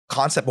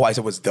concept wise,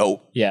 it was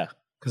dope. Yeah.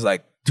 Because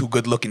like two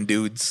good looking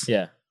dudes.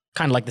 Yeah.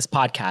 Kind of like this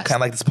podcast. Kind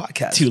of like this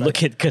podcast. Two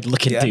right? good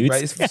looking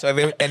dudes. Right? So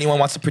if anyone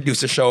wants to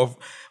produce a show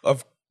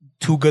of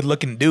two good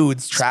looking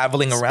dudes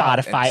traveling around.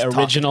 Spotify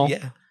original.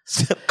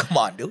 Come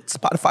on, dude.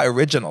 Spotify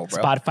original,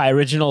 bro. Spotify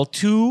original.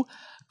 Two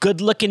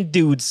good looking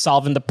dudes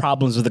solving the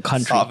problems of the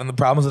country. Solving the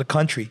problems of the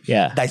country.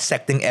 Yeah.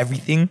 Dissecting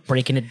everything.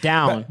 Breaking it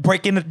down.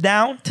 Breaking it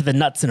down. To the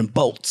nuts and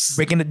bolts.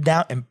 Breaking it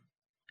down and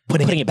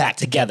putting it back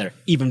together.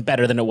 Even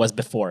better than it was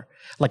before.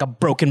 Like a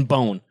broken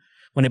bone.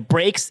 When it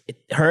breaks,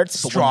 it hurts.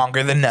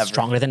 Stronger than ever.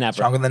 Stronger than ever.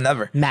 Stronger than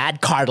ever.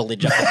 Mad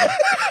cartilage up there.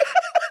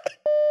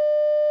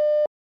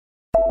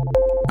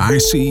 I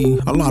see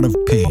a lot of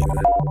pain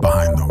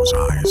behind those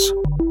eyes.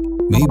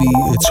 Maybe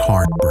it's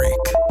heartbreak.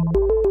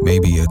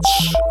 Maybe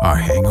it's a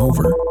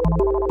hangover.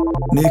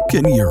 Nick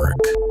and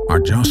Yurik are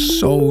just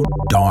so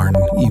darn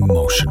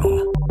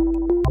emotional.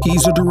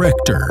 He's a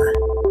director.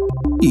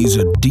 He's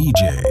a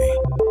DJ.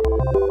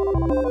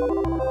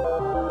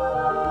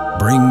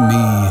 Bring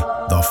me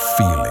the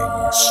feelings.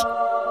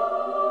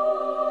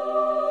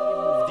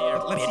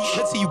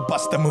 Let's see you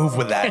bust a move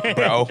with that,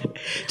 bro.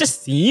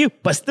 Just see you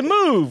bust the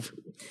move.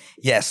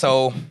 Yeah,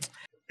 so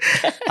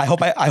I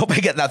hope I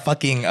get that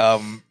fucking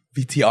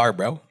VTR,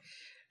 bro.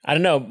 I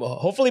don't know.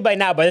 Hopefully by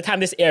now, by the time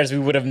this airs, we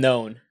would have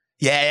known.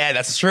 Yeah,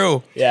 that's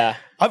true. Yeah.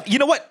 You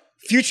know what?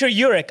 Future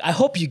Yurik, I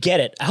hope you get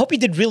it. I hope you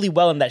did really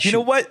well in that shoot. You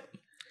know what?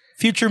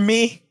 Future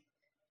me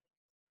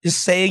is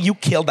saying you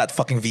killed that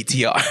fucking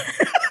VTR.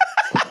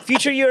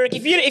 Future Yurik,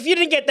 if you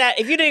didn't get that,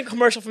 if you didn't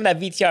commercial from that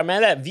VTR,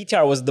 man, that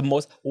VTR was the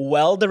most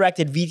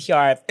well-directed VTR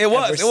I've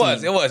ever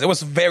seen. It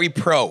was very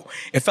pro.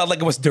 It felt like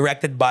it was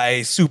directed by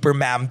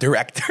Supermam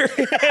director.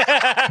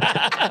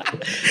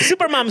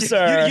 Supermam,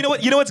 sir.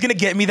 You know what's gonna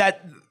get me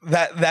that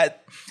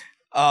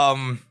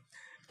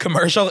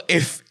commercial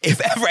if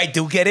ever I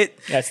do get it.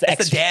 Yeah, it's the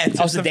dance.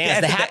 Oh, it's the dance,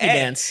 the happy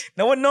dance.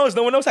 No one knows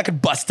I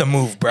could bust a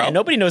move, bro. Yeah,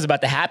 nobody knows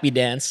about the happy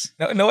dance.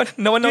 No one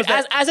knows.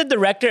 Dude, as a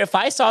director, if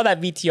I saw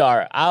that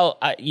VTR,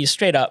 you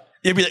straight up.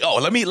 You'd be like, oh,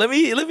 let me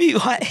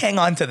hang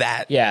on to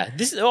that. Yeah,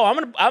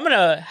 I'm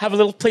gonna have a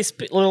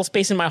little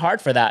space in my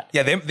heart for that.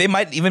 Yeah, they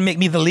might even make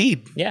me the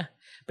lead. Yeah.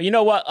 But you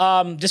know what?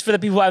 Just for the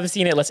people who haven't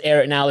seen it, let's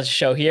air it now. Let's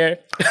show here.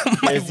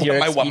 my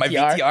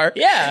VTR.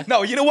 Yeah.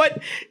 No, you know what?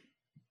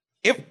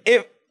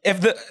 If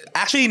the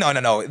actually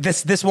no.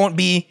 This won't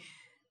be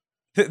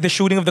the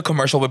shooting of the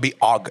commercial would be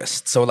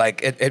August. So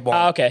like it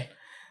won't. Okay.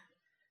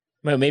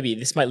 Well, maybe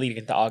this might lead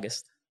into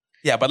August.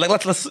 Yeah, but like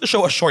let's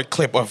show a short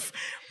clip of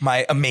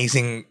my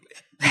amazing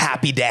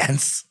happy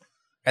dance.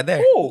 Right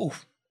there. Ooh.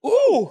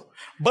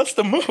 Bust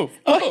the move.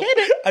 Oh, hit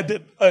it.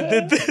 I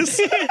did this.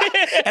 And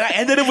I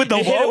ended it with the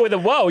whoa. Hit it with a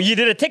whoa. You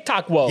did a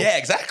TikTok whoa. Yeah,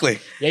 exactly.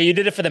 Yeah, you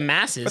did it for the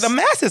masses. For the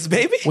masses,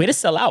 baby. Way to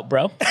sell out,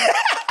 bro.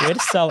 Way to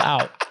sell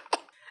out.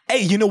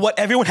 Hey, you know what?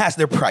 Everyone has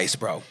their price,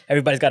 bro.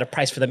 Everybody's got a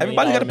price for the $1 million.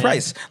 Everybody's got a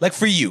price. Like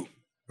for you,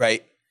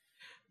 right?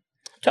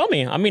 Tell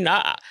me. I mean,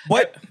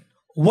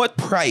 what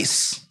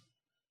price?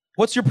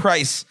 What's your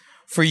price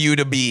for you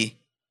to be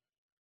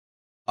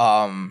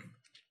the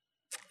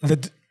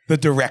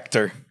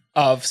director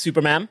of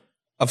Supermam?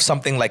 Of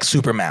something like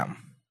Supermam.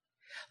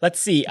 Let's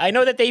see. I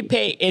know that they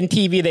pay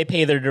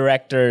their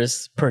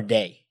directors per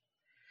day,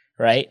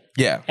 right?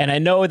 Yeah. And I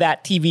know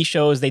that TV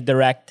shows they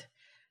direct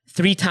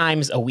 3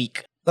 times a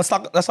week. Let's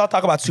not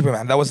talk about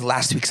Superman. That was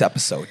last week's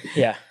episode.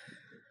 Yeah.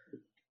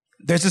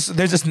 There's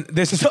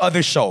this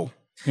other show.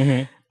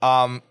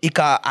 Mm-hmm.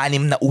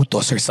 Ika-anim na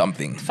utos or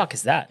something. The fuck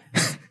is that?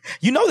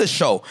 You know this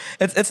show.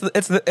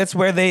 It's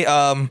where they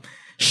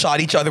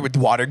shot each other with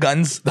water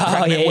guns. The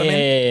pregnant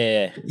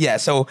women. Yeah.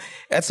 So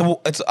it's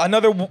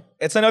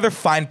another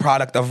fine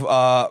product of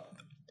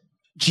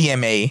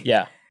GMA.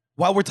 Yeah.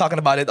 While we're talking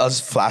about it, I'll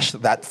just flash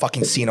that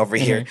fucking scene over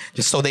here,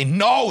 just so they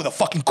know the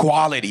fucking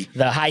quality,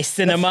 the high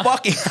cinema, the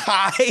fucking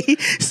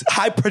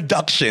high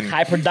production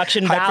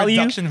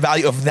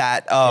value of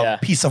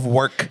that piece of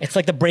work. It's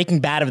like the Breaking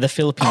Bad of the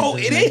Philippines. Oh,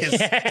 it is.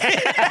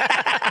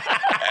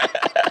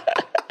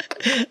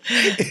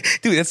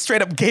 Dude, it's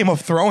straight up Game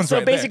of Thrones. So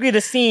right basically,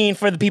 there. the scene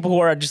for the people who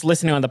are just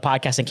listening on the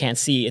podcast and can't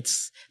see,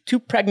 it's 2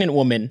 pregnant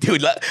women.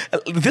 Dude,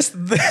 this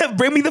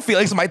Bring Me the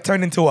Feelings might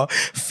turn into a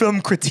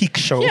film critique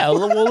show. Yeah,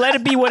 we'll let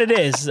it be what it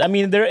is. I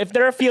mean, if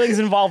there are feelings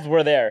involved,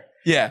 we're there.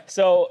 Yeah.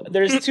 So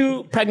there's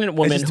 2 pregnant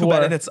women it's too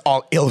bad that it's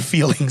all ill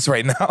feelings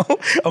right now.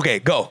 Okay,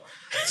 go.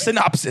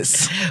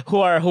 Synopsis. who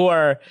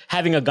are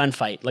having a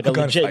gunfight, like a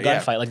legit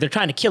gunfight. Yeah. Like they're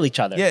trying to kill each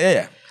other.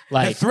 Yeah.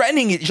 Like they're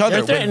threatening each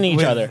other.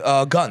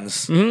 With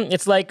guns. Mm-hmm.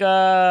 It's like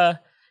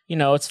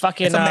it's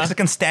fucking. It's a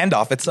Mexican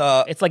standoff.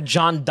 It's like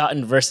John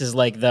Dutton versus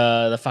like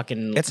the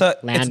fucking. It's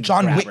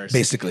John grabbers. Wick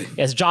basically.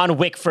 Yeah, it's John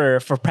Wick for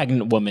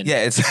pregnant women.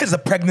 Yeah, it's a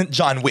pregnant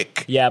John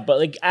Wick. Yeah, but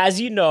like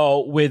as you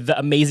know, with the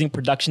amazing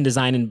production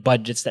design and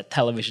budgets that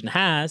television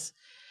has,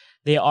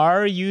 they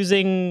are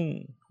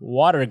using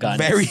water guns.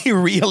 Very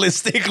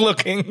realistic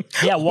looking.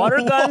 Yeah,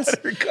 water guns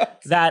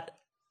that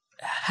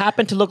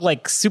happen to look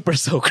like super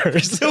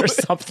soakers or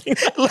something.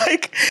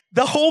 Like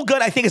the whole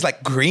gun I think is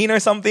like green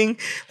or something.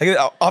 Like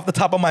off the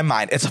top of my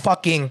mind, it's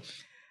fucking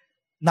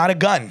not a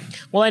gun.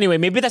 Well, anyway,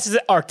 maybe that's an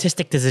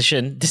artistic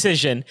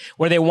decision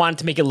where they wanted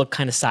to make it look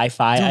kind of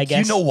sci-fi, Dude, I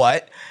guess. You know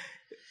what?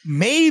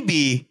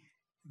 Maybe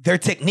their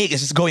technique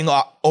is just going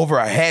over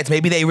our heads.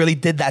 Maybe they really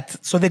did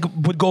that so they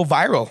would go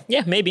viral.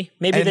 Yeah, maybe.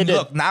 Maybe And they did.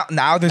 look,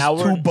 now there's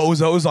two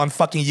bozos on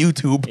fucking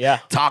YouTube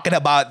talking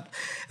about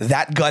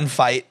that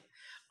gunfight.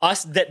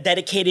 Us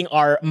dedicating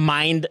our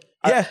mind.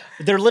 Yeah.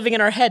 They're living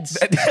in our heads.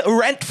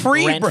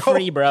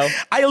 Rent-free, bro.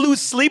 I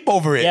lose sleep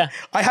over it. Yeah.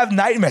 I have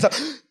nightmares.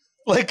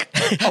 Like,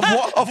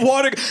 of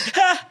water.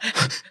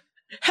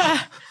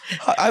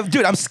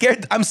 Dude, I'm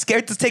scared. I'm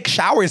scared to take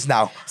showers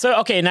now. So,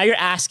 okay, now you're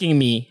asking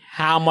me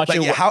how much...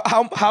 Like,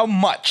 how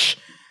much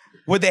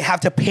would they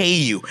have to pay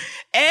you?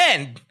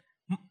 And,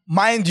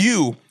 mind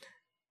you,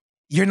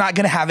 you're not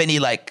going to have any,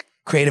 like,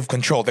 creative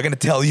control. They're going to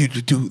tell you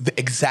to do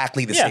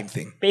exactly the same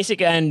thing.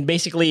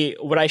 Basically,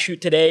 what I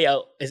shoot today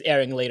is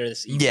airing later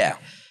this evening. Yeah.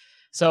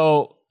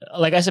 So,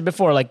 like I said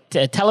before, like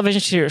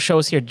television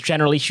shows here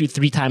generally shoot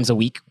 3 times a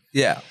week.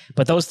 Yeah.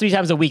 But those 3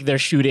 times a week, they're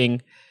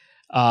shooting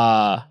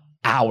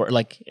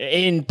like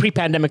in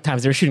pre-pandemic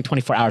times, they're shooting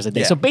 24 hours a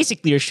day. Yeah. So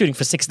basically, you're shooting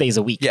for 6 days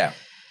a week. Yeah.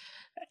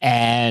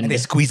 And they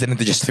squeeze it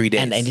into just 3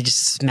 days. And they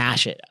just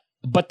smash it.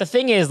 But the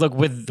thing is, look,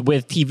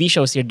 with TV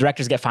shows here,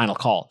 directors get final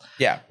call.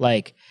 Yeah.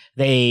 Like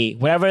they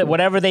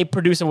whatever they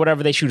produce and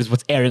whatever they shoot is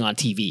what's airing on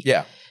TV.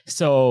 Yeah.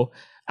 So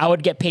I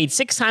would get paid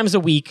 6 times a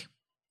week,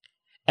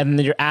 and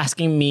then you're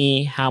asking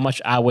me how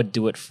much I would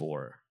do it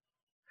for.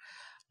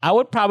 I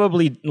would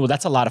probably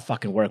that's a lot of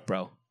fucking work,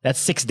 bro. That's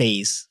 6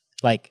 days,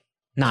 like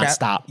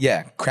nonstop.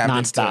 Crammed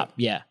nonstop.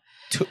 Yeah,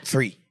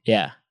 3.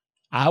 Yeah,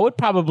 I would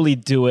probably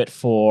do it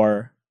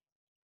for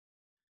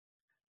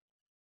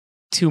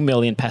 2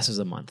 million pesos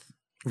a month.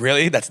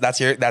 Really?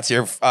 That's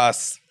your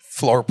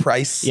floor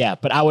price? Yeah,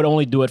 but I would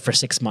only do it for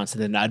 6 months,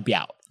 and then I'd be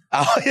out.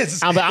 Oh,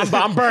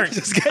 I'm burnt.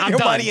 Just get I'm your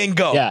done. money and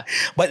go. Yeah.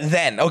 But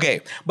then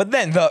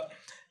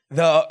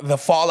the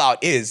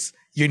fallout is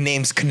your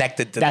name's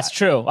connected to That's that.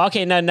 true.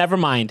 Okay, no, never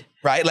mind.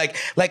 Right?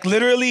 Like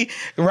literally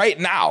right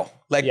now,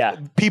 like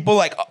people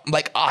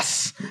like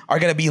us are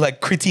gonna be like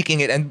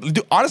critiquing it.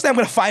 And honestly, I'm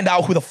gonna find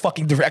out who the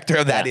fucking director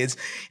of that is,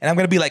 and I'm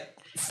gonna be like,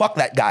 fuck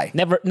that guy.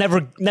 Never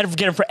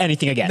get him for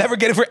anything again. Never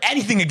get it for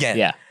anything again.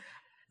 Yeah.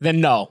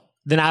 Then no.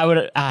 Then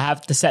I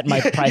have to set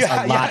my price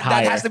a lot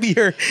higher. That has to be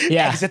your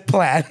exit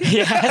plan.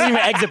 Yeah, it has to be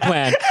my exit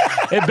plan.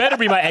 It better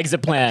be my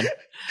exit plan.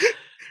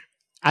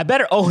 I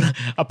better own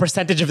a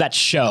percentage of that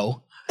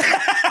show.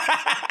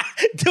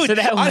 Dude, so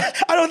I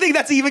don't think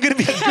that's even going to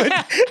be good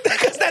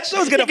because that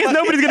show's going to because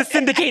nobody's going to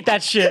syndicate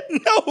that shit.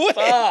 No way.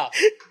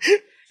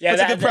 Yeah,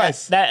 that's a good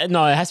price.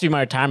 No, it has to be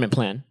my retirement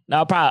plan.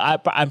 No,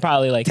 I'm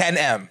probably like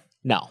 10M.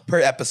 No. Per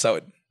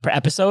episode.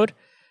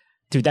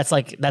 Dude,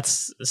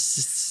 that's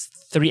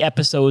 3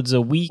 episodes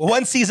a week.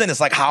 One season is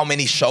like how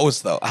many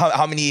shows though?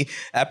 How many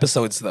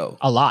episodes though?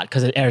 A lot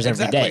because it airs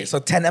every day. So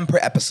 10M per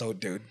episode,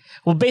 dude.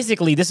 Well,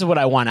 basically, this is what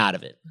I want out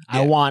of it. Yeah.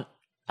 I want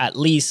at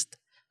least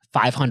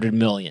 500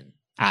 million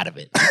out of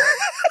it.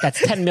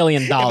 That's $10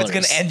 million. If it's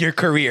gonna end your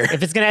career.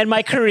 If it's gonna end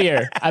my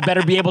career, I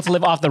better be able to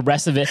live off the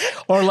rest of it.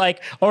 Or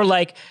like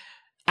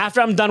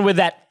after I'm done with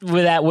that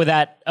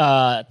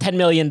 $10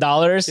 million,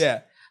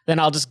 then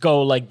I'll just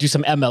go like do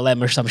some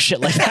MLM or some shit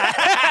like that.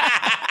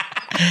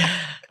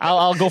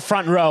 I'll go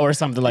front row or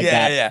something like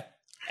that. Yeah.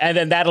 And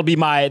then that'll be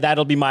my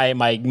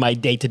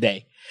day to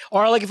day.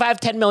 Or like if I have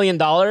 $10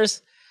 million,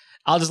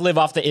 I'll just live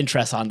off the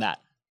interest on that.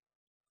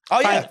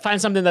 Oh, Find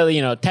something that,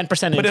 10%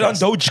 interest. Put it on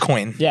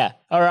Dogecoin. Yeah.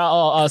 Or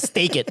I'll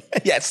stake it.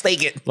 Yeah,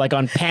 stake it. Like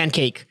on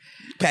Pancake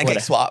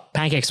Swap.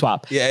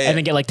 Yeah. And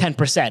then get like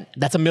 10%.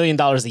 That's $1 million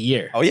a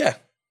year. Oh, yeah.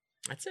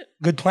 That's it.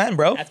 Good plan,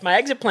 bro. That's my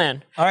exit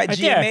plan. All right,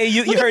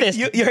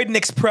 GMA, you heard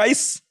Nick's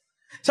price?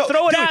 So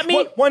throw it at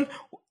me.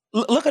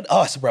 Look at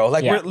us, bro.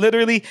 Like we're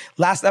literally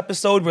last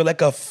episode we're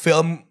like a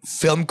film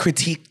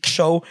critique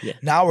show. Yeah.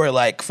 Now we're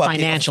like fucking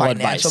financial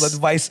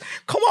advice.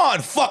 Come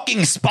on, fucking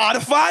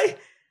Spotify.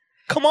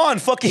 Come on,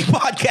 fucking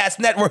podcast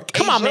network.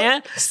 Come on,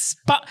 man.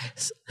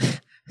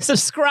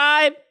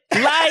 Subscribe,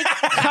 like,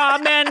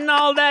 comment, and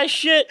all that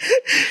shit.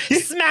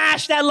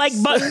 Smash that like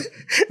button.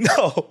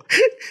 No,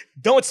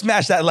 don't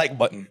smash that like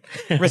button.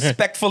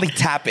 Respectfully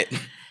tap it.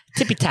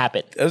 Tippy tap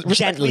it.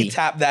 Gently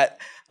tap that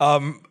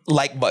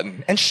like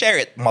button and share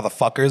it,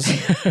 motherfuckers.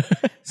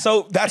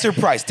 So that's your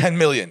price, $10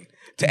 million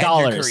to end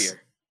your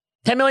career.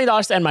 $10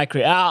 million to end my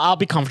career. I'll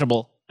be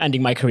comfortable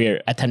ending my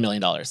career at $10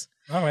 million. All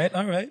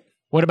right.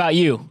 What about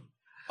you?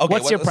 Okay,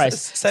 what's your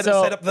price? Set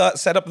up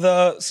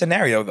the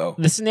scenario though.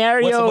 The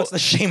scenario. What's the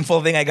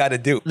shameful thing I got to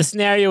do? The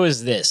scenario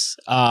is this: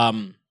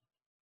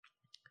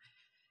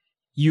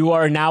 you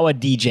are now a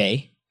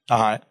DJ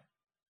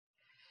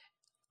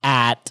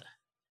at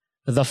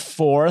the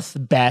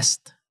 4th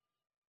best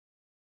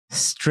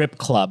strip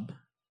club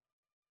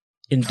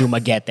in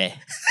Dumaguete,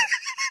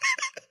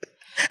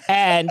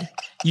 and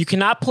you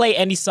cannot play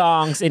any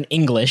songs in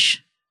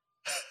English.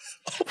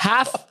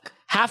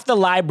 Half the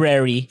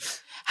library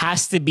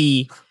has to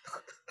be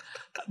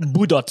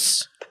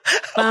budots.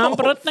 And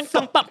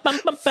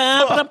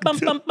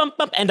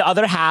the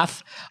other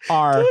half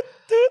are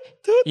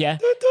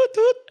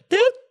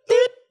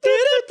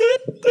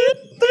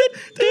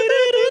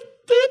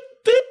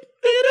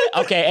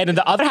Okay, and in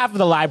the other half of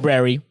the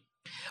library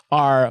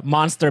are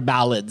monster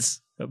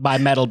ballads by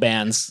metal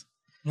bands.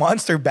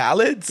 Monster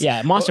ballads?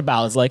 Yeah, monster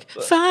ballads like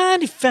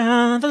 "Finally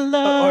Found the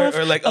Love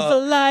or like, of a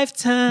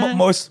Lifetime."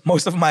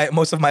 Most of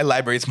my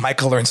library is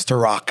Michael Learns to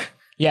Rock.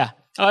 Yeah.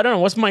 Oh, I don't know.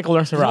 What's Michael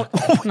Learns to Rock?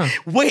 No.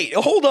 Wait,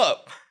 hold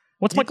up.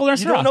 What's Michael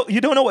Learns to Rock?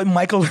 You don't know what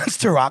Michael Learns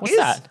to Rock What's is?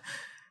 that?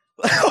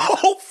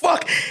 Oh,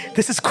 fuck.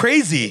 This is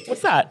crazy.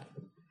 What's that?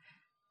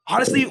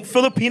 Honestly,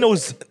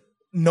 Filipinos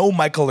know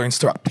Michael Learns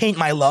to Rock. Paint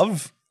My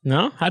Love.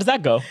 No? How does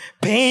that go?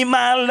 Paint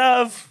my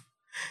love.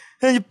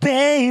 And you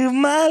paint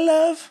my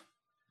love.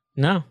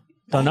 No.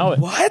 Don't know it.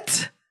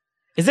 What?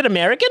 Is it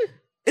American?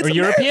 It's or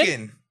American.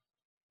 European?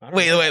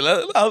 Wait.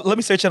 Let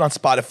me search it on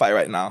Spotify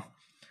right now.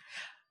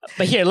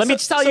 But here, let me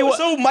just tell you what.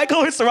 So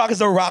Michael Learns to Rock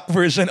is a rock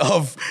version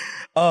of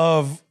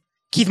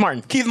Keith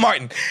Martin. Keith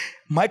Martin.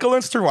 Michael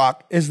Learns to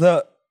Rock is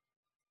the...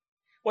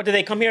 What, do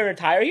they come here and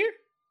retire here?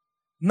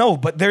 No,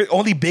 but they're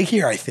only big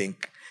here, I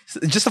think.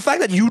 Just the fact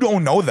that you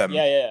don't know them.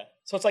 Yeah.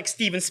 So it's like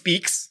Steven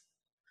Speaks.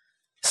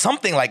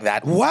 Something like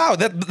that. Wow,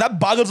 that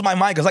boggles my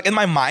mind. Because like in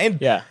my mind,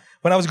 Yeah.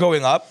 when I was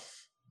growing up,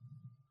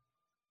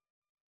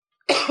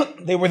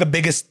 they were one of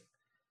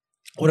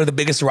the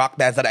biggest rock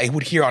bands that I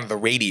would hear on the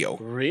radio.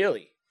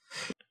 Really?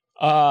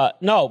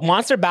 No,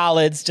 monster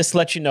ballads, just to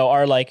let you know,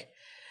 are like,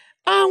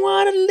 I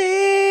want to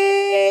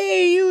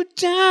lay you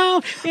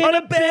down on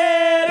a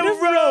bed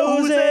of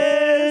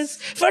roses.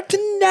 For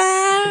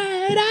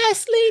tonight I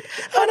sleep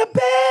on a bed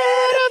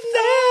of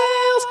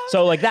nails.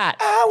 So like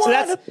that. So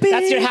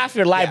that's your half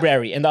your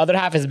library. And the other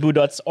half is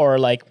budots or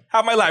like...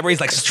 How my library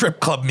is like strip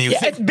club music.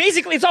 Yeah,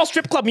 it's all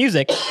strip club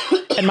music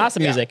and masa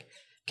music.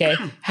 Okay.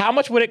 How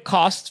much would it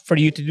cost for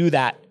you to do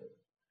that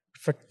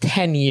for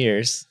 10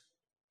 years?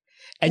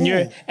 And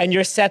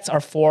your sets are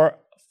 4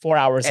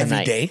 hours a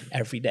night.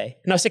 Every day?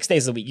 No, 6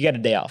 days a week. You get a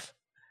day off.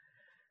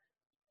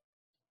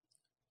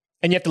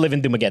 And you have to live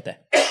in Dumaguete.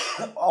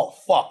 Oh,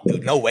 fuck,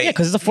 dude. No way. Yeah,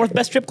 because it's the 4th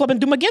best strip club in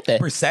Dumaguete.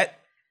 Percent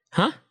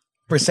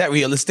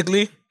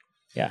realistically?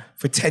 Yeah.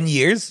 For 10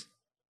 years?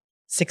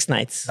 6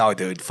 nights. No,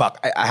 dude.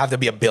 Fuck. I have to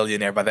be a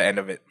billionaire by the end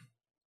of it.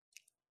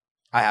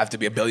 I have to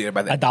be a billionaire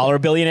by the end.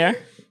 $1 billionaire?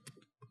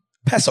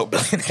 Peso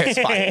billionaire is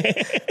fine.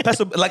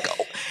 Peso, like,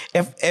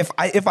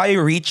 if I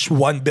reach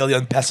 1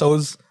 billion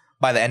pesos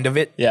by the end of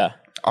it, yeah,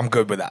 I'm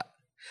good with that.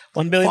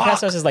 1 billion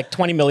pesos is like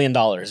 $20 million,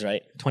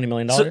 right? $20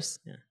 million? Yeah.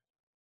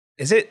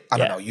 Is it? I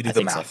don't know. You do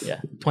the math. So.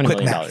 Yeah, $20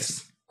 million.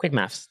 Quick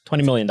maths.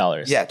 $20 million.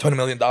 Yeah, $20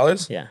 million?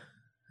 Yeah.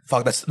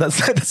 Fuck,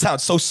 that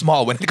sounds so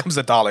small when it comes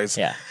to dollars.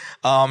 Yeah.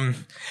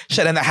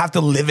 Shit, and I have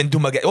to live in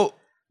Dumaguete. Oh,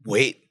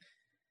 wait.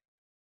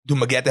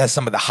 Dumaguete has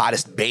some of the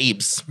hottest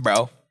babes,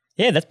 bro.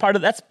 Yeah, that's part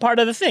of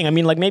the thing. I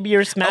mean, like maybe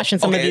you're smashing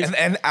some of these.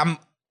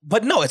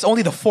 But no, it's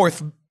only the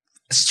 4th,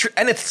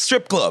 and it's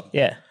strip club.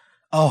 Yeah.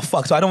 Oh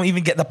fuck! So I don't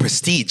even get the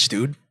prestige,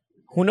 dude.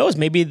 Who knows?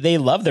 Maybe they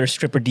love their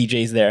stripper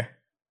DJs there.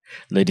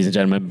 Ladies and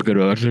gentlemen, get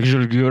out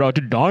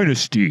to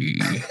Dynasty.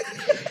 I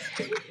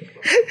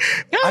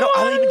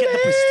don't even get the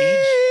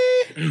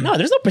prestige. No,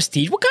 there's no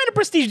prestige. What kind of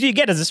prestige do you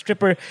get as a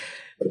stripper?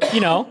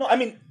 You know? No, I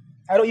mean,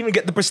 I don't even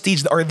get the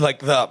prestige or like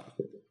the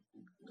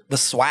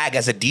swag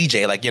as a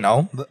DJ. Like, you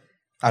know,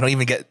 I don't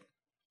even get.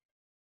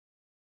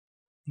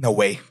 No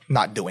way,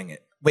 not doing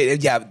it.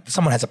 Wait, yeah,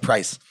 someone has a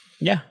price.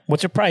 Yeah,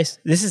 what's your price?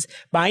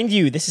 Mind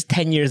you, this is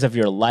 10 years of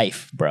your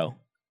life, bro.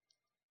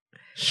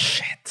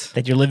 Shit.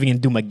 That you're living in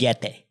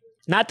Dumaguete.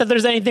 Not that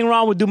there's anything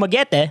wrong with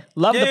Dumaguete.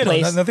 Love the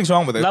place. No, nothing's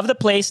wrong with it. Love the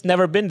place.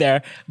 Never been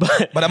there.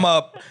 But I'm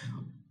a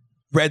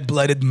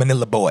red-blooded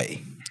Manila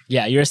boy.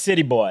 Yeah, you're a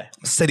city boy.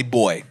 City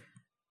boy.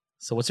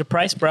 So what's your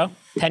price, bro?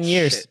 10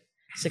 years. Shit.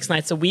 6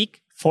 nights a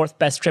week. 4th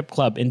best strip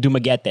club in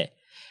Dumaguete.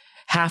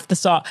 Half the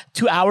song.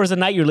 2 hours a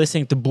night you're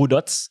listening to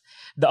budots.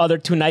 The other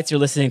 2 nights you're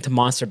listening to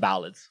monster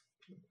ballads.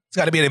 It's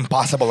got to be an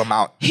impossible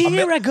amount.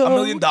 Here I go. $1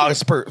 million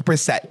per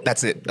set.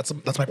 That's it. That's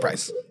my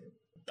price.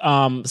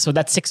 So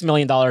that's $6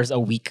 million a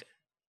week.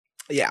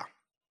 Yeah.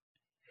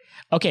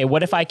 Okay,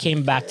 what if I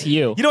came back to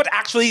you? You know what?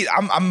 Actually,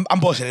 I'm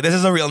bullshitting. This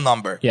is a real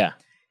number. Yeah.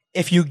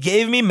 If you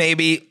gave me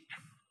maybe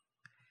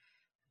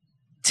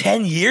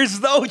 10 years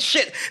though,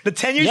 shit. The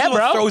 10 years is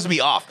what throws me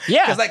off.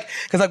 Yeah. Cause like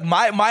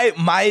my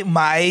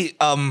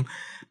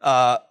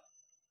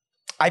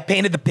I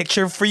painted the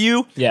picture for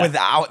you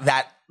without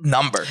that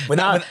number.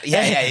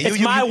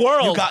 It's my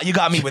world. You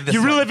got me with this.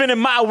 You're living in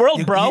my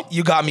world, bro.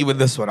 You got me with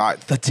this one. All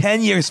right. The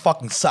 10 years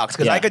fucking sucks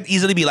because I could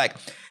easily be like,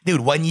 dude,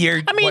 1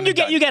 year. I mean, you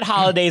get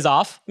holidays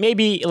off.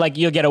 Maybe like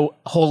you'll get a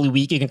Holy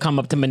Week. You can come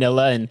up to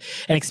Manila and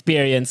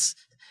experience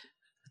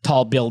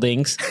tall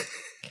buildings.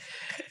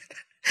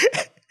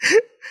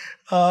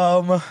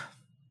 And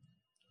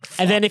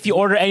then if you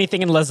order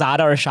anything in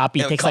Lazada or Shopee,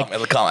 it'll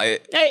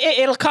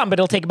come, but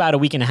it'll take about a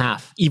week and a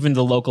half. Even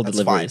the local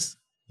deliveries. Fine.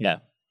 Yeah.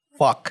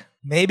 Fuck.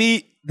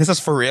 Maybe this is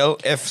for real.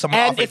 If someone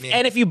offered me,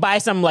 and if you buy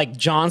some like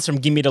John's from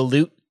Gimme the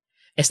Loot,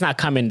 it's not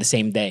coming the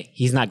same day.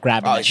 He's not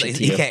grabbing that shit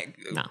to you.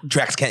 No.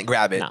 Drex can't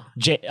grab it. No.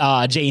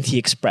 J&T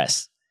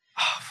Express.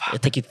 Oh, fuck.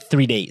 It'll take you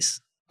 3 days.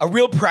 A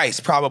real price,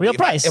 probably. Real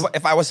price.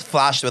 If I was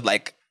flashed with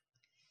like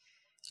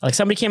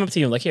somebody came up to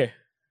you like, here.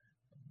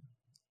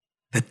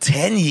 The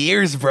 10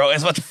 years, bro,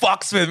 is what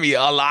fucks with me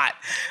a lot.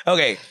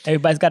 Okay.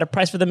 Everybody's got a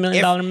price for the $1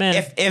 million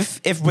man.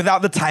 If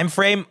without the time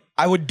frame,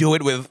 I would do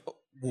it with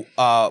maybe.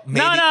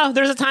 No,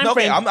 there's a time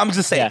frame. Okay, I'm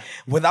just saying.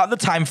 Without the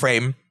time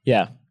frame,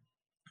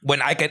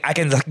 when I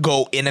can just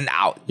go in and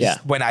out.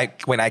 When I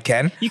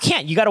can. You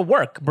can't. You got to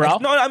work, bro.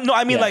 No,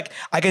 I mean like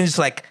I can just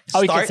like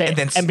start and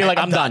then and be like,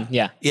 I'm done.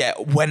 Yeah. Yeah,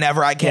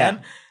 whenever I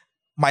can.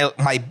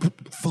 My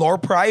floor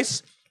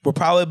price will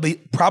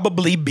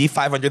probably be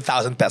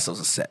 500,000 pesos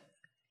a set.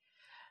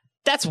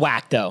 That's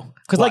whack though,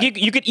 because like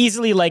you could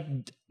easily like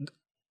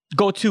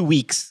go 2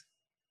 weeks,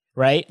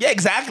 right? Yeah,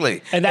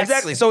 exactly. And that's,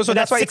 exactly. So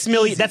that's why 6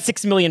 million. That's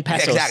 6 million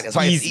pesos. Yeah, exactly. That's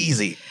why it's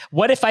easy.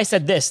 What if I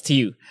said this to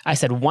you? I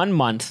said 1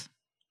 month,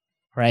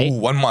 right? Ooh,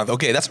 1 month.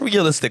 Okay, that's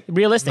realistic.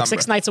 Realistic.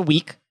 6 nights a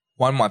week.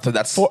 1 month. So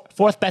that's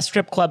fourth best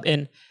strip club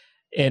in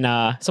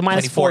so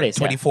minus 4 days.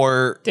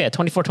 24. Yeah,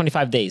 24,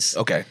 25 days.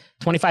 Okay.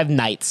 25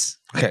 nights.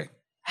 Okay.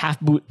 Half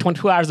boot.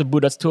 22 hours of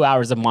boot. That's 2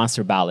 hours of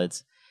monster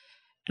ballads.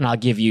 And I'll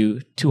give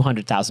you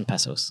 200,000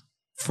 pesos.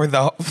 For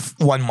the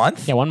 1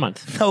 month? Yeah, 1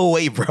 month. No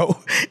way,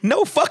 bro.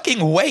 No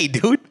fucking way,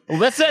 dude. Well,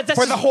 that's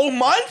for the whole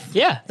month?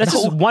 Yeah, that's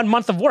just 1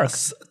 month of work.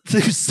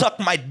 To suck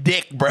my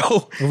dick,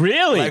 bro.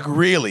 Really? Like,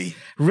 really?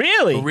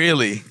 Really?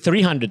 Really?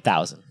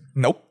 300,000.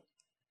 Nope.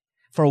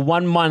 For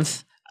 1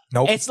 month.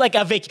 Nope. It's like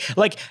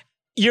like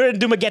you're in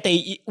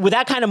Dumaguete. With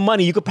that kind of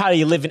money, you could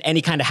probably live in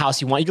any kind of house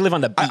you want. You could live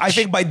on the beach. I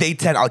think by day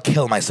 10, I'll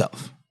kill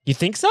myself. You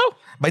think so?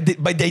 By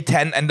day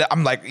 10, and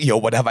I'm like, yo,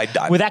 what have I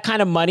done? With that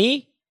kind of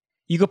money,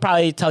 you could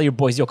probably tell your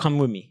boys, yo, come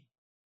with me.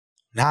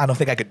 Nah, I don't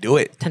think I could do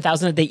it.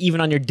 10,000 a day,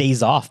 even on your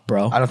days off,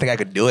 bro. I don't think I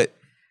could do it.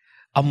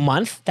 A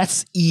month?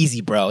 That's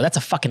easy, bro. That's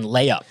a fucking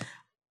layup.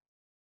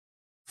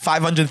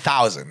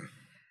 500,000.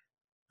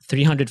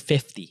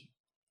 350.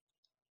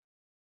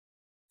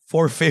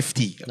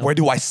 450. Nope. Where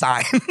do I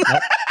sign?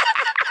 Nope.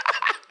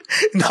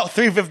 No,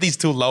 350 is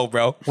too low,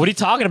 bro. What are you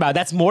talking about?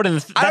 That's more than.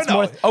 That's I don't know.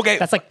 More, okay,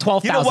 that's like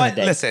 12,000 you know what? a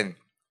day. Listen,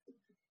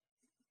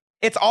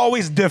 it's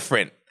always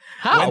different.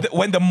 How?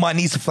 When the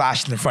money's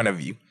flashed in front of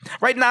you.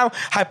 Right now,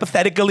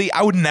 hypothetically,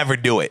 I would never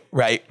do it,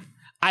 right?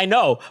 I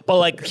know, but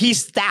like he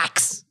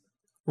stacks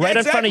right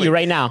in front of you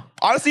right now.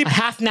 Honestly,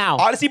 half now.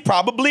 Honestly,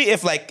 probably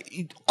if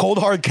like cold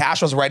hard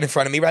cash was right in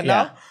front of me right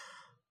now,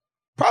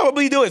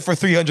 probably do it for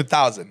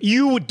 300,000.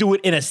 You would do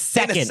it in a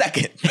second. In a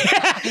second.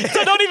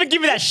 So don't even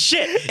give me that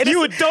shit. You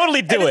would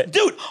totally do it.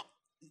 Dude,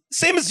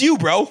 same as you,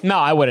 bro. No,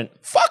 I wouldn't.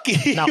 Fuck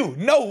you.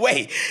 No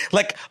way.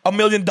 Like $1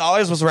 million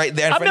was right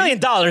there. $1 million,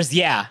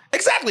 yeah.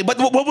 Exactly. But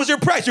what was your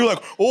price? You were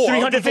like,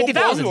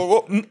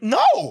 350,000.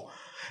 No.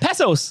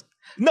 Pesos.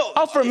 No.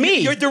 Oh, for me.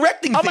 Your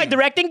directing my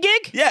directing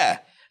gig? Yeah.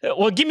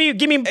 Well, give me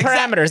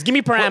parameters. Give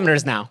me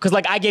parameters now. Because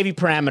like I gave you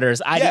parameters.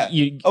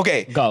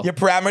 Okay. Go. Your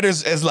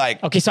parameters is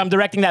like. Okay, so I'm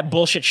directing that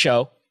bullshit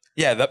show.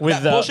 Yeah, that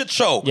bullshit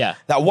show. Yeah.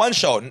 That one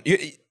show.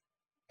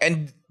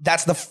 And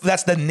that's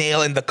the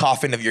nail in the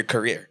coffin of your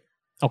career.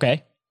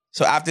 Okay.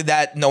 So after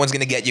that, no one's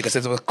gonna get you because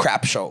it's a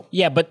crap show.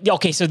 Yeah, but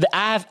okay. So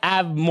I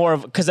have more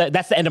of because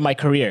that's the end of my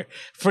career.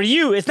 For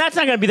you, it's not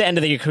gonna be the end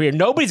of your career.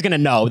 Nobody's gonna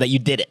know that you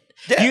did it.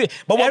 Yeah.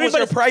 But what was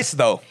your price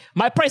though?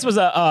 My price was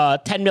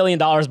 $10 million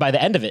by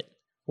the end of it.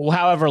 Well,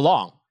 however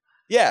long.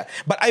 Yeah,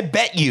 but I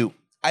bet you.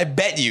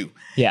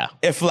 Yeah.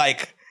 If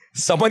like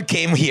someone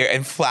came here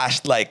and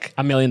flashed like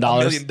 $1 million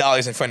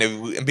in front of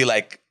you and be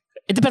like,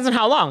 it depends on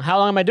how long. How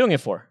long am I doing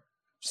it for?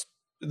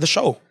 The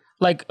show.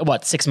 Like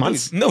what? 6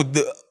 months? No,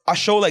 a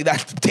show like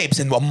that tapes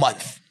in 1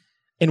 month.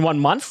 In 1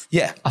 month?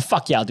 Yeah. Oh,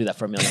 fuck yeah, I'll do that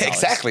for $1 million.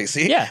 Exactly.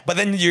 See? Yeah. But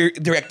then your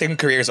directing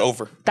career is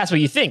over. That's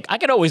what you think. I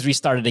could always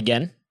restart it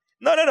again.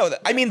 No.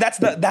 I mean, that's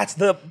the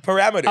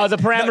parameter. Oh, the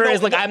parameter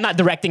is like I'm not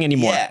directing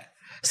anymore. Yeah.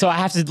 So I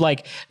have to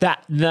like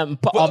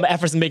all my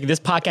efforts in making this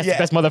podcast the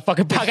best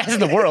motherfucking podcast in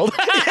the world.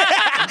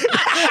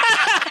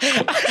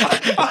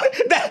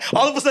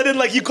 All of a sudden,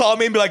 like you call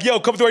me and be like, "Yo,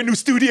 come to our new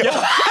studio," and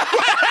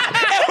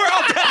we're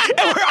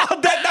all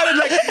decked out in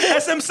like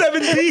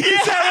SM7B.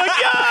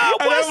 Yeah,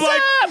 what's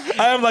up?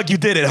 I'm like, you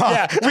did it,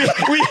 huh?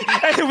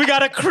 Yeah, we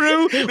got a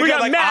crew. We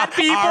got like mad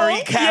people.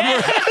 Ari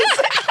cameras.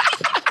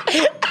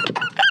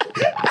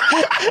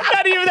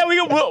 Not even that.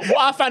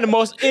 I'll find the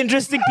most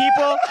interesting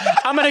people.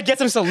 I'm gonna get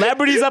some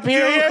celebrities up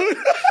here.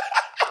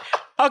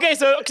 Okay,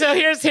 so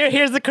here's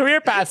the career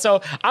path.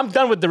 So I'm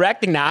done with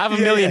directing now. I have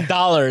 $1 million.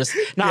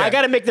 Now I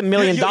got to make the $1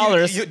 million.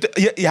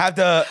 You have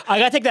to. I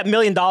got to take that $1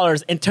 million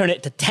and turn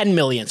it to 10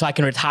 million so I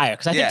can retire.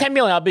 Because I think 10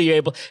 million I'll be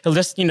able.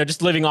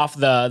 Just living off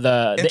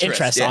the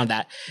interest on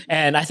that,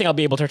 and I think I'll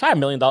be able to retire $1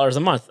 million a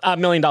month, $1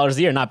 million a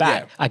year. Not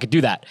bad. Yeah. I could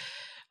do that.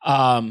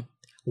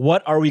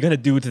 What are we gonna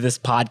do to this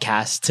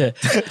podcast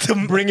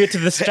to bring it to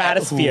the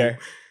stratosphere?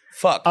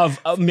 Fuck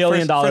of $1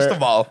 million. First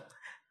of all.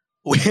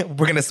 We're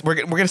gonna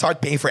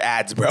start paying for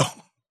ads, bro.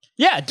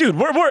 Yeah, dude,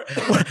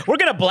 we're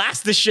gonna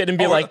blast this shit and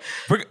be like,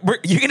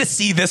 you're gonna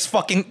see this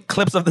fucking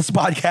clips of this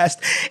podcast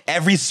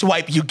every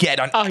swipe you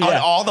get on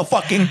all the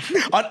fucking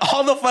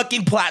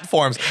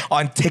platforms,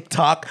 on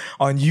TikTok,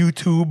 on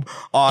YouTube,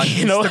 on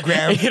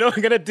Instagram. You know what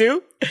I'm gonna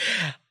do?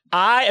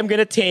 I am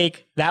gonna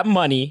take that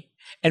money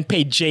and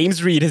pay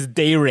James Reed his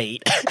day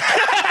rate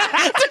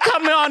to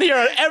come on here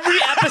on every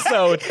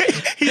episode.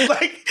 He's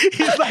like,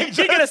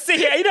 you're gonna sit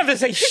here. You don't have to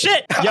say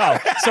shit, yo.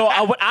 So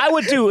what I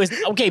would do is,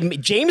 okay,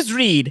 James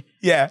Reed.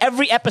 Yeah.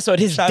 Every episode,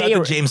 his Shout day.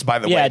 out to James, by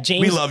the way. Yeah,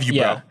 James. We love you,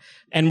 bro.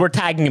 And we're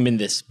tagging him in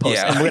this post,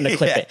 and we're gonna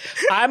clip it.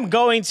 I'm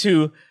going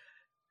to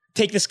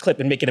take this clip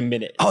and make it a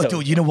minute. Oh,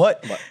 dude, you know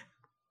what?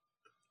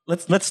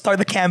 Let's start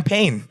the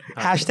campaign.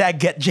 Hashtag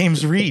get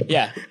James Reed.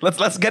 Yeah.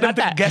 Let's get him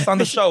to guest on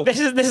the show. This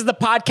is the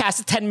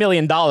podcast to $10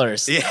 million.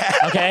 Yeah.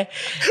 Okay.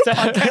 So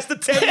podcast to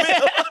 10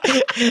 mil.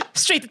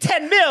 Straight to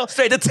 10 mil.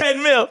 Straight to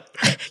 10 mil. To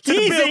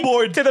the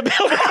billboard. To the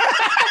billboard.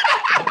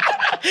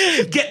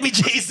 Get me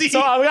Jay-Z.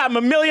 So I got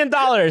him $1 million.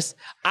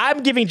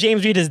 I'm giving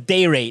James Reed his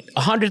day rate.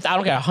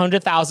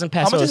 100,000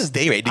 pesos. How much is his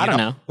day rate? I don't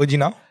know. Would you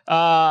know?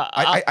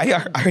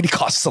 I heard he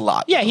costs a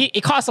lot. Yeah,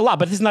 it costs a lot,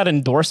 but this is not an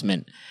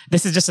endorsement.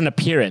 This is just an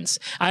appearance.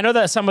 I know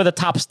that some of the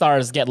top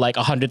stars get like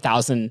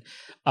 100,000. It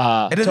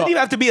doesn't even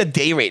have to be a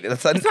day rate.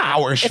 It's an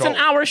hour show. It's an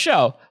hour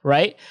show,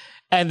 right?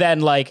 And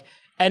then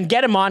and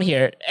get him on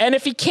here. And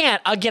if he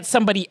can't, I'll get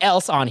somebody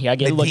else on here. I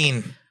get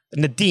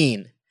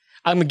Nadine.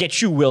 I'm gonna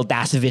get you, Will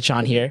Dasovich,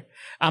 on here.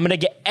 I'm gonna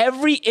get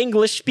every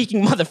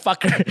English-speaking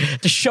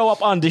motherfucker to show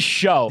up on this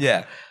show.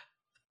 Yeah.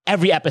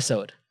 Every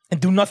episode. And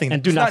do nothing.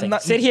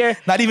 Sit here.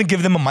 Not even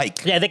give them a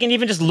mic. Yeah, they can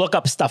even just look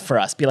up stuff for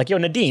us. Be like, yo,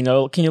 Nadine,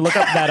 can you look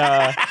up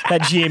that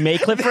that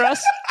GMA clip for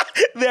us?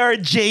 They're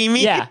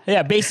Jamie.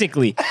 Yeah,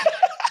 basically.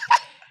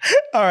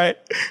 All right.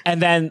 And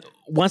then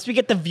once we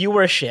get the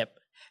viewership,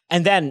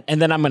 and then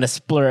I'm gonna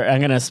splurge.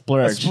 I'm gonna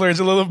splurge. Splurge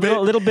a little bit. A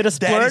little bit of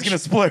splurge. Daddy's gonna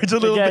splurge a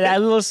little bit. A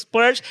little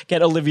splurge.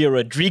 Get Olivia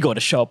Rodrigo to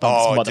show up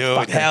on this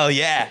motherfucker. Dude, hell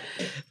yeah.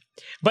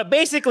 But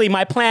basically,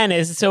 my plan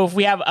is, so if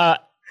we have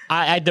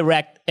I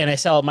direct and I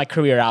sell my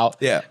career out.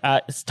 Yeah.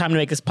 It's time to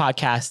make this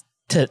podcast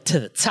to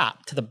the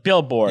top, to the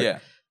billboard. Yeah.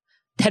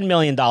 $10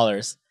 million.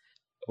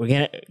 We're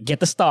going to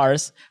get the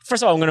stars.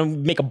 First of all, I'm going to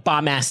make a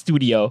bomb-ass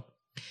studio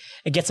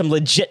and get some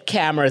legit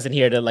cameras in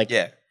here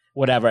to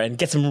whatever, and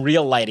get some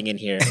real lighting in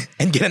here.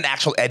 And get an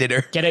actual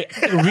editor. Get a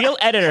real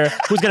editor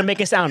who's going to make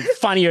it sound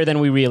funnier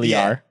than we really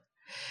are.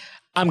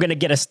 I'm going to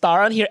get a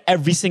star on here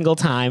every single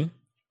time.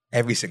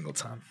 Every single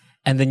time.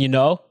 And then you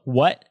know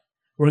what?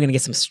 We're going to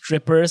get some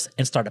strippers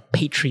and start a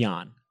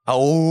Patreon.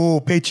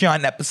 Oh,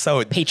 Patreon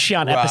episode.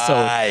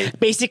 Episode.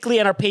 Basically,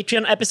 in our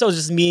Patreon episodes,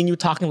 just me and you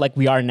talking like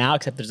we are now,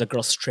 except there's a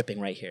girl stripping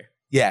right here.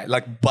 Yeah,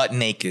 like butt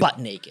naked.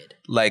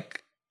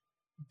 Like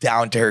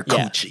down to her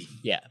coochie.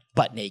 Yeah,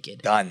 butt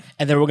naked. Done.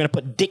 And then we're going to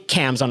put dick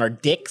cams on our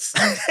dicks.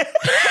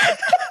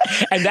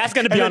 And that's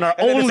going to be on our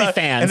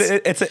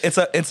OnlyFans.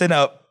 It's in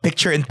a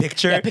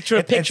picture-in-picture. Yeah,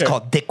 picture-in-picture. It's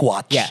called Dick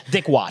Watch. Yeah,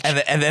 Dick Watch.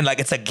 And then like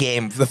it's a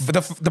game.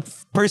 The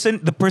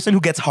person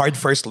who gets hard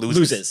first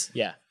loses.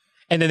 Yeah.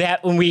 And then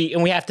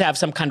we have to have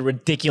some kind of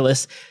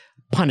ridiculous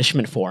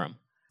punishment for him.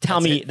 Tell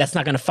me that's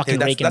not going to fucking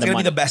rake in the money. That's going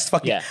to be the best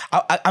fucking... Yeah.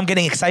 I'm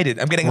getting excited.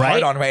 I'm getting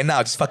hard on right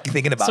now just fucking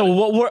thinking about it.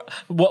 So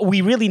what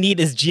we really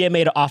need is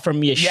GMA to offer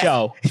me a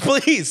show.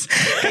 Please.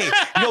 Hey,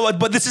 you know what?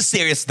 But this is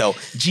serious though.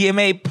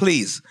 GMA,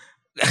 please.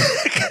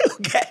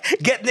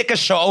 Get Nick a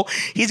show.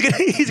 He's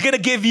gonna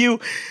give you,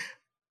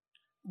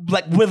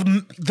 like, with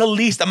the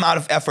least amount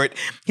of effort,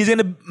 he's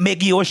gonna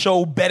make you a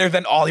show better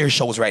than all your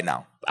shows right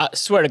now.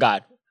 Swear to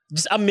God,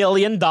 just $1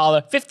 million,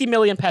 50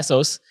 million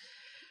pesos.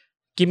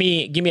 Give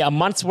me a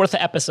month's worth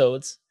of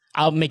episodes.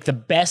 I'll make the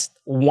best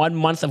 1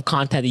 month of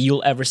content that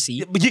you'll ever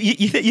see. But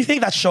you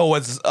think that show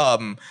was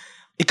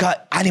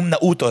Ika Anim na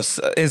Utos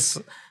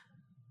is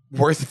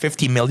worth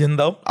 50 million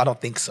though? I don't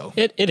think so.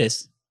 It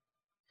is.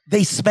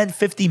 They spent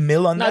 50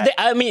 mil on that?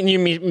 I mean, you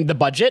mean the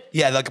budget?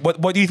 Yeah, like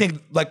what do you think,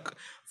 like,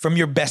 from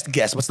your best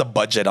guess, what's the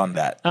budget on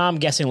that? I'm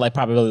guessing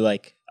probably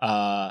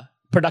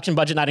production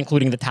budget, not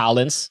including the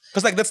talents.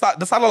 Because that's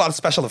not a lot of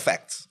special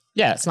effects.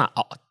 Yeah, it's not.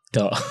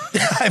 Duh.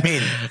 I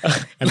mean,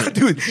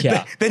 dude,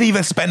 they didn't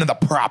even spend on the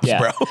props,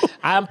 bro.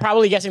 I'm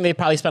probably guessing they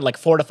probably spent like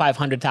 400,000 to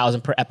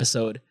 500,000 per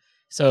episode.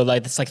 So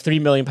that's like 3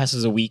 million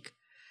pesos a week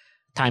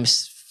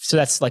times. So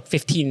that's like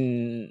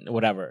 13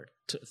 million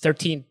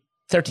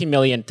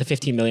to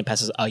 15 million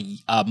pesos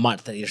a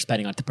month that you're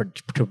spending on to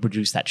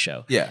produce that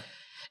show. Yeah.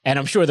 And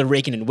I'm sure they're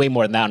raking in way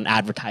more than that on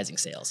advertising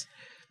sales.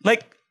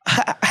 Like,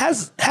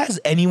 has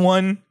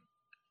anyone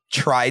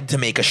tried to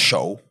make a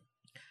show?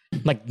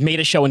 Like, made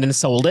a show and then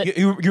sold it?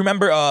 You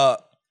remember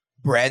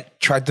Brent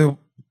tried to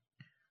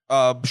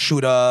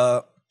shoot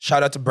a...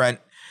 Shout out to Brent.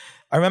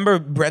 I remember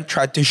Brent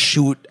tried to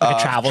shoot like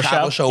a travel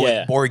show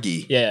with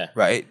Borgie. Yeah.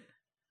 Right?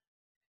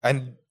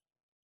 And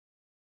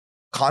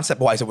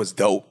concept-wise, it was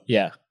dope.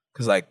 Yeah.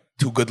 Because, like,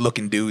 two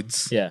good-looking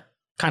dudes. Yeah.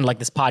 Kind of like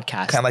this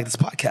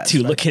podcast.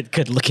 Two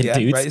good-looking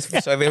dudes.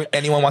 Right? So if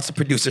anyone wants to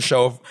produce a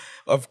show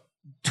of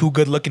two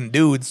good-looking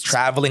dudes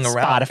traveling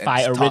around.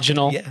 Spotify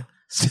original.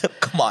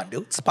 Come on,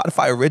 dude.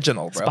 Spotify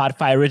original, bro.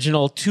 Spotify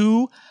original.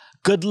 2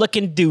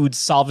 good-looking dudes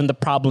solving the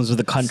problems of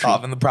the country.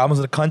 Solving the problems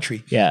of the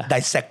country. Yeah.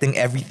 Dissecting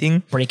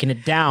everything. Breaking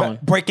it down.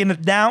 Breaking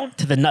it down.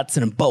 To the nuts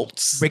and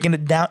bolts. Breaking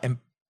it down and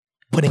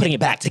putting it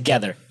back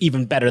together.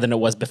 Even better than it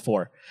was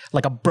before.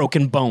 Like a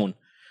broken bone.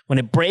 When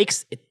it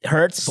breaks, it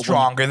hurts.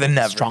 Stronger than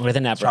ever. Stronger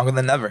than ever. Stronger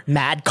than ever.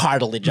 Mad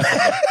cartilage.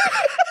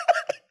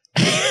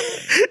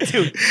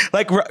 Dude,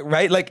 like,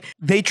 right? Like,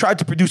 they tried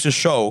to produce a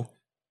show.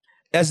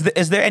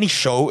 Is there any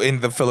show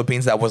in the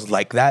Philippines that was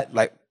like that?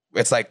 Like,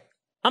 it's like...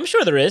 I'm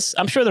sure there is.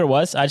 I'm sure there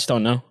was. I just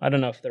don't know. I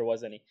don't know if there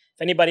was any.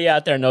 If anybody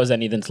out there knows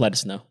any, then let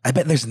us know. I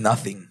bet there's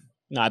nothing.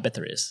 No, I bet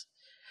there is.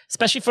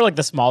 Especially for like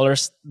the smaller,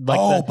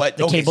 like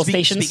the cable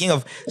stations.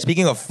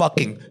 Speaking of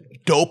fucking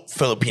dope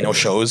Filipino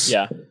shows.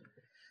 Yeah.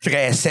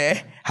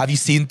 Trese. Have you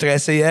seen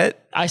Trese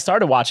yet? I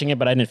started watching it,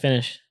 but I didn't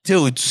finish.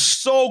 Dude,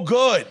 so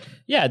good.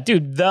 Yeah,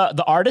 dude.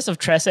 The artist of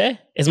Trese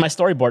is my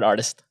storyboard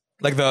artist.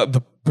 Like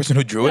the person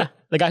who drew it?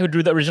 The guy who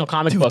drew the original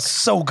comic book.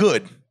 So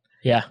good.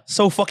 Yeah.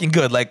 So fucking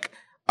good. Like,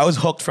 I was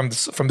hooked from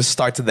the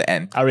start to the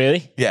end. Oh,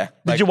 really? Yeah.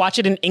 Did you watch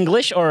it in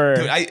English or?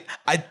 Dude, I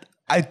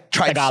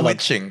tried Tagalog.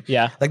 switching.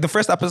 Yeah. Like the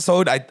first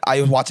episode,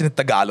 I was watching it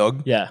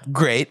Tagalog. Yeah.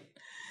 Great.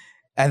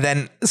 And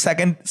then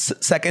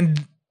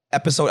second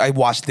episode, I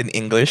watched it in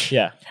English.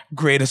 Yeah.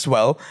 Great as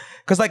well.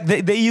 Because like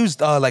they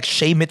used like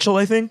Shay Mitchell,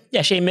 I think.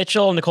 Yeah, Shay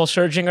Mitchell, Nicole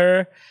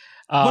Scherzinger.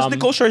 Was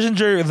Nicole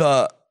Scherzinger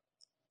the...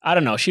 I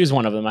don't know. She was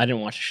one of them. I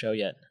didn't watch the show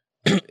yet.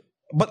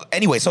 But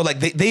anyway, so like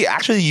they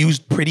actually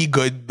used pretty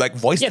good like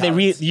voice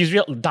talents. They used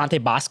real Dante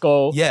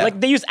Bosco. Yeah. Like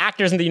they used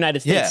actors in the United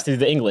States to do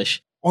the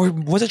English. Or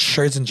was it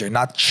Scherzinger,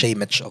 not Shay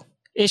Mitchell?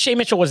 Shay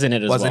Mitchell was in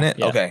it as well. Wasn't it?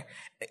 Yeah. Okay.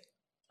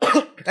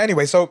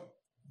 Anyway, so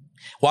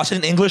watching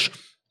it in English,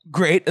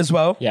 great as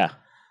well. Yeah.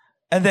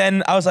 And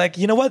then I was like,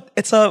 you know what?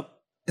 It's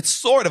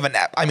sort of an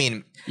app. I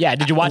mean, yeah.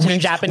 Did you watch it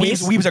in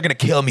Japanese? Weebs are gonna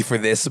kill me for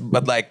this,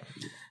 but like,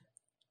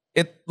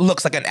 it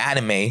looks like an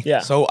anime. Yeah.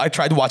 So I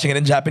tried watching it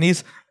in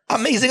Japanese.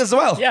 Amazing as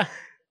well. Yeah.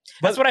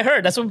 That's what I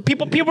heard. That's what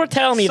people were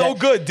telling me. So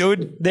good,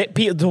 dude.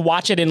 To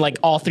watch it in like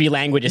all 3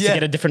 languages to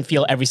get a different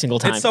feel every single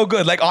time. It's so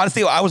good. Like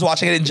honestly, I was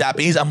watching it in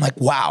Japanese. I'm like,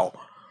 wow,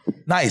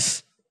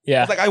 nice.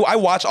 Yeah. It's like I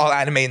watch all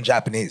anime in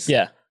Japanese.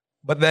 Yeah.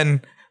 But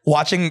then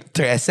watching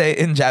Trese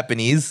in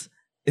Japanese,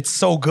 it's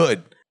so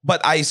good.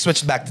 But I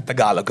switched back to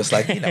Tagalog because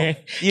like,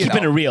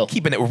 keeping it real.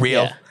 Keeping it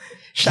real. Yeah.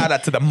 Shout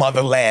out to the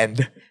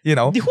motherland, Who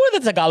are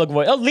the Tagalog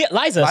voice? Oh,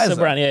 Liza.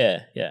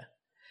 Sobrano. Yeah.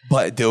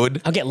 But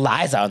dude, I'll get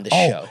Liza on this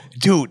show.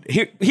 Dude,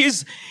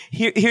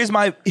 here's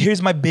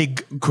my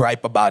big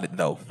gripe about it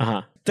though.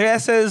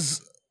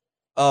 Trese's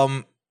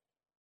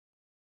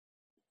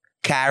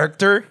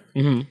character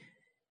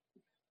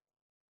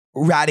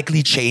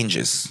radically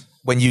changes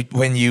when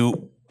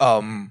you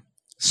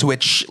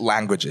switch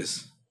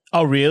languages.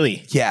 Oh,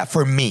 really? Yeah,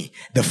 for me,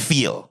 the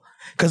feel.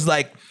 Because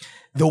like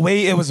the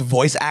way it was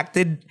voice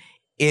acted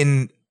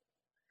in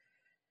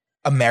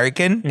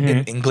American,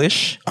 in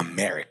English,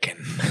 American.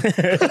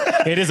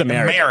 It is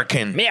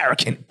American.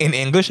 American. In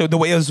English, the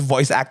way it was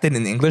voice acted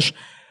in English.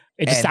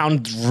 It just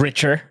sounds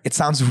richer. It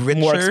sounds richer.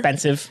 More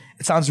expensive.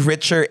 It sounds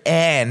richer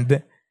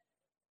and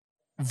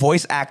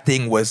voice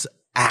acting was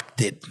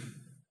acted.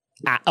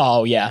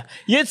 Oh, yeah.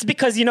 It's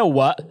because, you know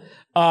what?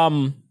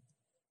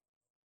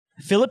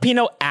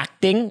 Filipino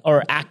acting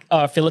or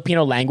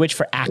Filipino language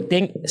for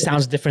acting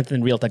sounds different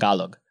than real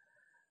Tagalog.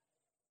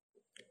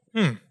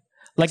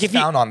 Like if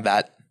down on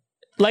that.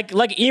 Like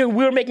we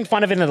were making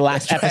fun of it in the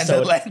last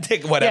episode.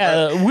 Transatlantic,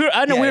 whatever.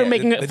 Yeah, we were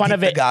making fun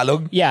of it.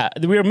 Tagalog. Yeah,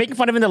 we were making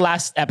fun of it in the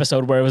last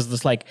episode where it was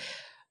just like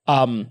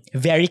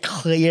very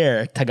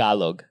clear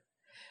Tagalog.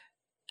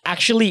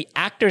 Actually,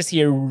 actors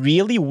here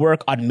really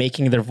work on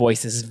making their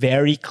voices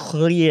very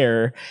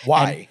clear.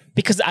 Why?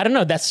 Because I don't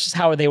know, that's just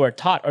how they were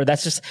taught, or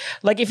that's just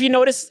like if you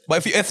notice.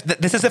 But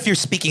if you're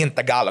speaking in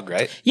Tagalog,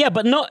 right? Yeah,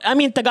 but no, I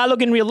mean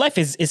Tagalog in real life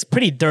is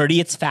pretty dirty.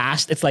 It's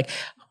fast. It's like,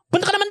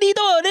 punta ka naman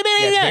dito.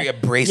 Yeah, it's very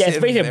abrasive. Yeah, it's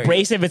very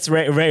abrasive. It's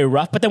very, very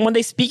rough. But then when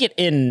they speak it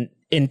in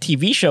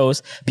TV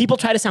shows, people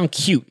try to sound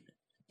cute,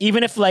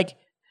 even if like,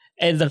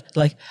 and they're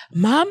like,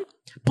 "Ma'am,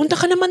 punta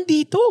ka naman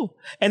dito,"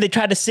 and they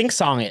try to sing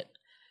song it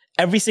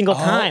every single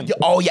time.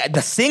 Oh yeah,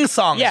 the sing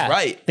song is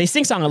right. They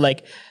sing song it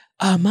like,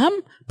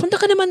 "Ma'am, punta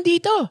ka naman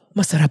dito.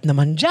 Masarap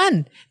naman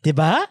dyan,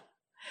 diba?"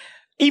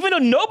 Even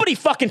though nobody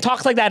fucking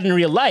talks like that in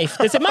real life,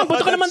 they say, "Ma'am,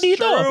 punta ka naman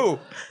dito." True.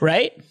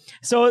 Right?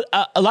 So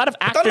a lot of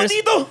actors,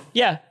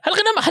 yeah, halika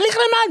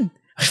naman.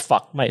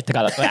 Fuck, my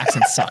Tagalog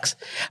accent sucks.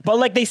 But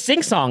like they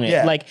sing song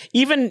it, like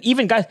even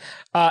guys,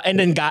 and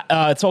then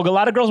so a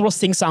lot of girls will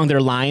sing song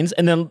their lines,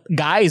 and then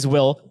guys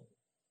will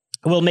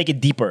make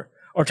it deeper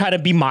or try to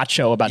be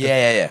macho about it.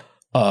 Yeah.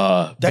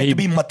 Try to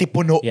be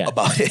matipuno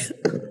about it.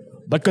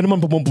 Ba't ka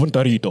naman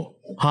pumunta rito?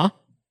 Huh?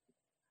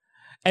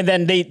 And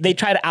then they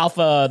try to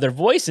alpha their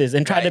voices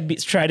and try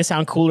to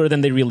sound cooler than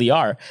they really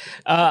are.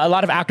 A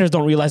lot of actors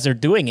don't realize they're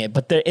doing it,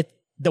 but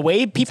the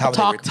way people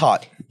talk,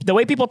 the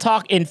way people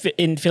talk in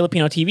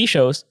Filipino TV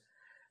shows,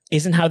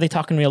 isn't how they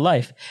talk in real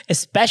life.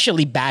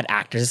 Especially bad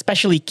actors,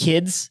 especially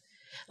kids.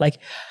 Like,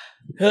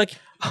 they're like,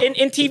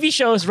 in TV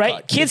shows,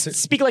 right? Kids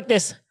speak like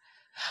this.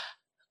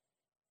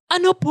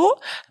 Ano po?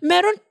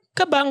 Meron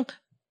ka bang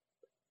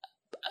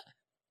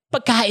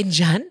pagkain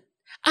dyan?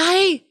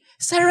 Ay,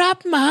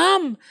 sarap,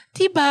 ma'am.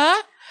 Diba?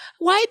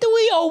 Why do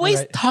we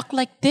always talk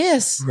like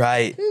this?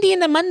 Right. Hindi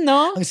naman,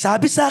 no? Ang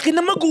sabi sa akin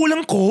ng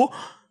magulang ko.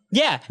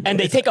 Yeah, and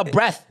they take a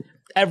breath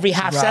every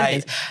half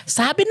sentence.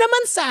 Sabi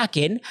naman sa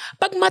akin,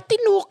 pag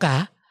matino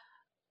ka,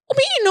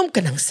 umiinom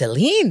ka ng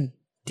saline.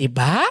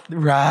 Diba?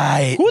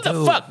 Right. Who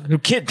the fuck?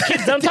 Kids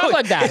don't talk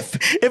like that.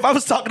 If I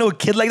was talking to a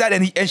kid like that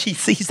and he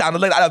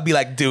sounded like that, I'd be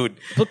like, dude,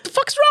 what the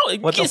fuck's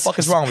wrong? What the fuck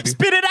is wrong with you?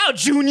 Spit it out,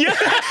 Junior.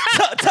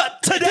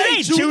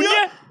 Today,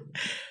 Junior.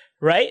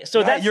 Right?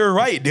 So that you're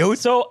right, dude.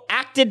 So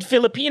acted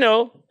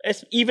Filipino,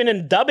 even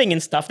in dubbing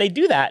and stuff, they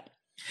do that.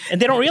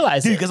 And they don't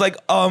realize it. Because like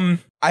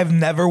I've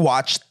never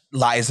watched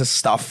Liza's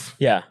stuff.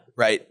 Yeah.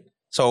 Right?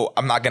 So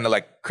I'm not gonna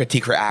like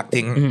critique her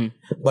acting.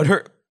 But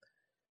her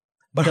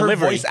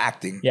voice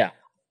acting. Yeah.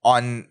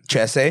 On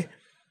Trese,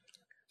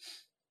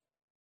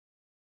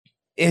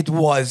 it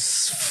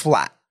was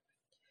flat.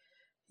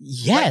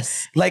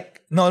 Yes.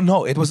 Like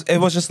no, it was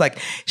just like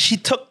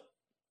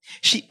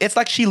it's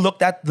like she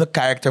looked at the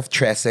character of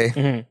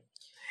Trese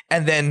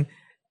and then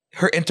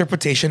her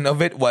interpretation of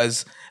it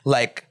was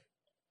like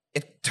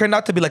it turned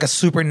out to be like a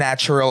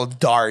supernatural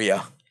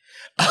Daria.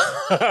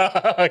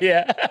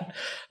 Yeah.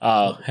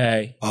 Oh,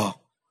 hey. Oh,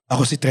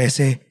 ako si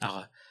Trese.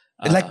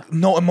 Like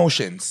no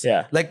emotions.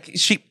 Yeah. Like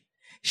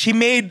she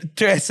made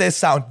Trese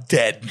sound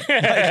dead.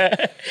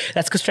 Like,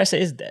 that's because Trese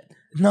is dead.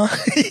 No.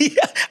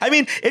 Yeah. I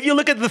mean, if you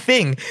look at the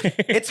thing,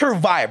 it's her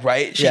vibe,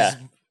 right? She's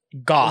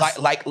goth.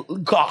 Like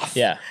goth.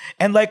 Yeah.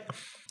 And like,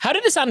 how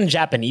did it sound in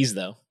Japanese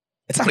though?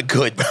 It sounded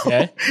good, bro.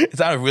 Yeah? It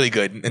sounded really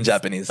good in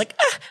Japanese. Like,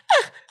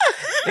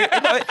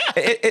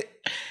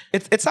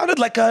 it sounded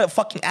like a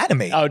fucking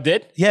anime. Oh, it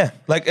did? Yeah,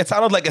 like it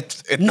sounded like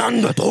it.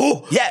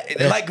 Nandato.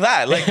 Yeah, like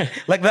that,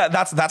 like that.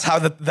 That's how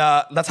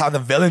the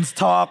villains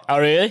talk. Oh,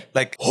 really?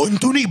 Like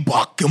Hontoni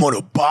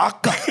bakemono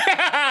baka.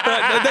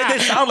 They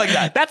sound like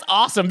that. That's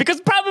awesome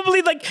because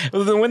probably like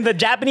when the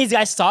Japanese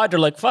guys saw it, they're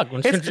like, "Fuck."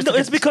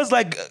 It's because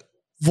like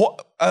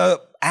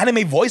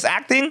anime voice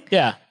acting.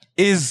 Yeah.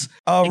 Is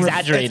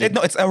exaggerated.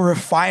 It's a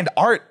refined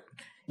art.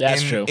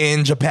 That's true.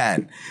 In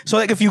Japan. So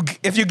like if you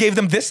gave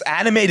them this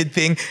animated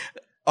thing,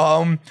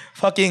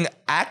 fucking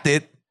act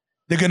it,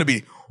 they're gonna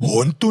be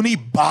Hontoni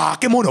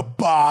bakemono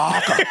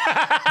baka.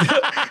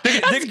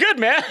 That's good,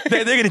 man.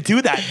 They're gonna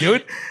do that,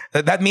 dude.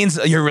 That means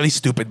you're really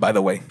stupid, by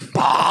the way.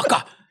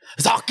 Baka.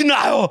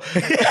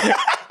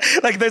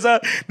 Like there's a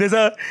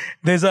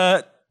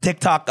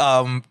TikTok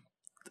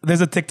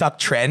there's a TikTok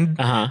trend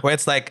where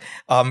it's like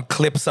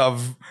clips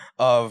of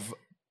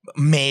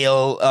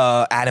male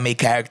anime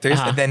characters,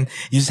 and then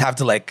you just have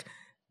to like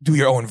do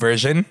your own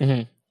version.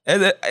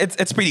 And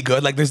it's pretty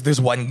good. Like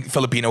there's one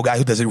Filipino guy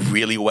who does it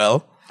really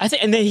well. I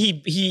think, and then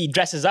he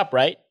dresses up,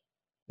 right?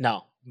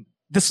 No,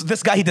 this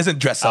guy, he doesn't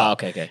dress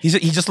up. Oh, okay. He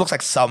just looks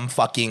like some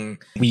fucking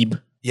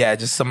weeb. Yeah,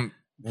 just some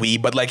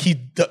weeb. But like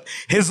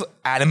his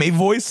anime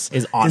voice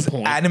is on his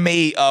point.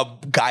 Anime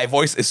guy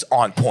voice is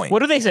on point. What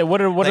do they say?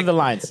 What are the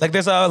lines? Like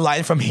there's a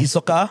line from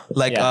Hisoka,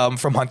 like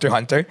from Hunter x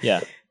Hunter.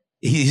 Yeah.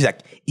 He's like,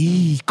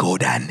 Iko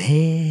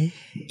dane.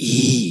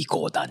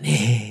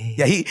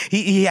 Yeah,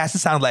 he has to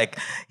sound like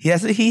he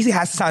has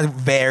to sound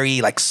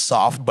very like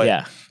soft,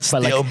 but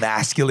still like,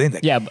 masculine.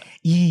 Like,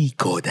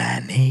 Iko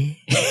dane.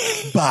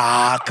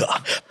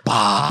 Baka.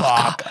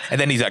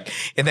 And then he's like,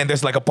 and then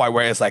there's like a part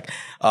where it's like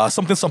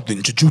something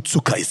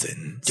Jujutsu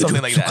Kaisen.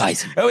 Something like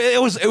that.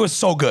 It was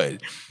so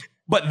good.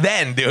 But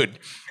then, dude,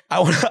 I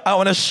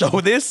wanna show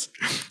this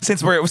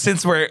since we're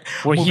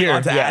moving here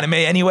on to anime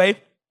anyway.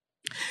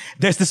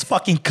 There's this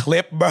fucking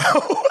clip, bro.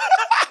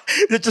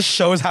 That just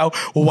shows how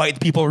white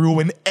people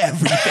ruin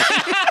everything.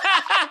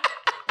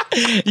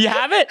 You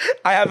have it?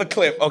 I have a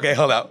clip. Okay,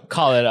 hold up.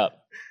 Call it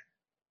up.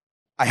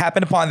 I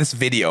happened upon this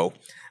video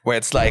where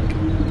it's like,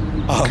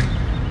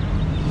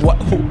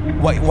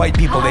 white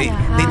people, they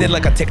did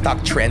like a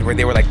TikTok trend where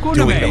they were like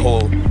doing the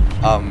whole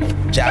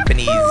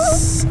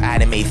Japanese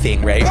anime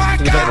thing, right?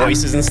 With the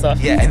voices and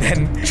stuff. Yeah, and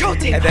then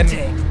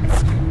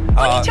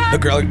the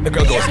girl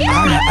goes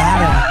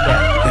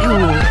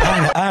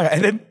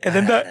and then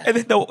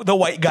the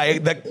white guy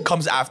that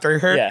comes after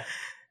her. Yeah.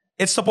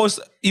 It's supposed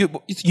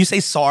you say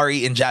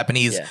sorry in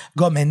Japanese. Yeah.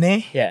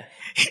 Gomenne. Yeah.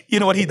 You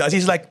know what he does?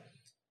 He's like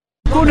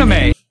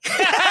Guname.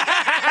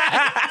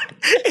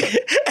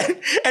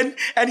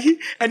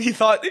 and he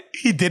thought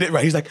he did it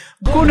right. He's like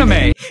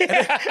Guname.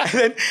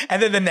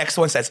 and then the next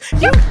one says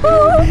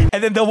Yoo-hoo!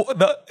 And then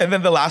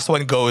the last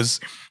one goes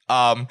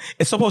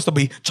it's supposed to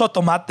be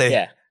chotto mate.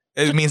 Yeah.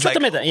 It means like,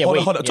 hold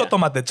on, chotto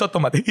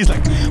mate. He's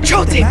like,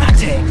 chotto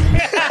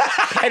mate.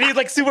 And he's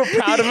like super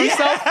proud of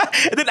himself.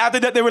 Yeah. And then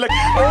after that, they were like,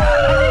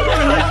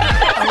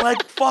 I'm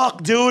like,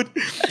 fuck, dude.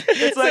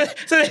 It's like,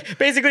 so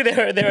basically they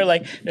were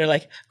like,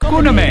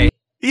 Guname.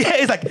 Yeah,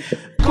 he's like,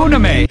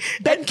 Guname.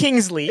 Ben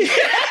Kingsley.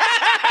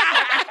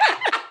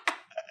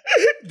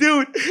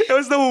 Dude, it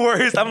was the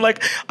worst. I'm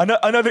like,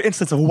 another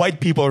instance of white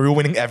people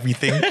ruining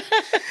everything.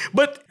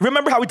 But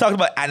remember how we talked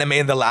about anime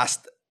in the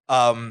last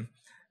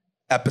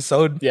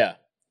episode? Yeah.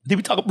 Did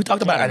we talk? We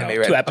talked about anime,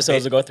 right? 2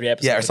 episodes ago, 3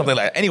 episodes Yeah, or something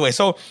like that. Anyway,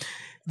 so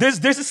there's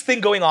this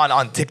thing going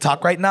on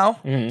TikTok right now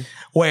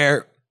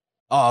where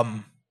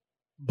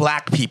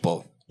black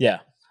people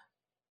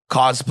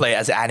cosplay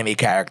as anime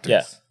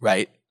characters,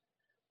 right?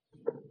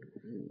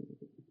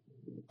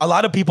 A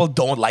lot of people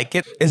don't like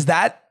it. Is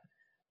that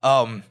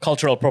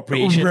cultural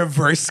appropriation?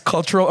 Reverse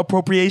cultural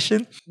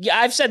appropriation? Yeah,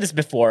 I've said this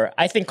before.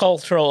 I think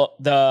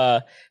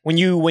when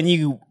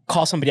you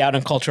call somebody out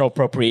on cultural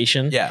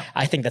appropriation,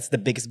 I think that's the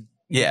biggest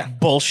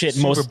bullshit,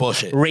 super most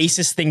bullshit.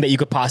 Racist thing that you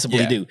could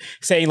possibly do.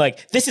 Saying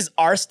like, this is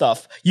our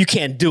stuff, you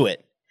can't do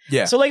it.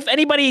 Yeah. So like if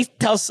anybody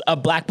tells a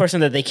black person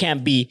that they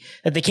can't be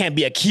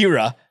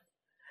Akira,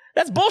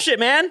 that's bullshit,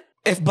 man.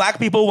 If black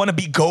people want to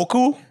be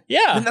Goku,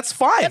 then that's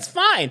fine. That's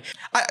fine.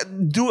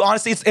 Dude,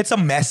 honestly, it's a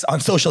mess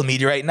on social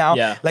media right now.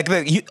 Yeah. Like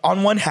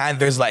on one hand,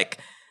 there's like,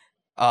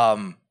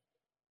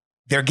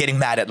 they're getting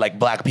mad at like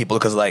black people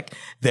because like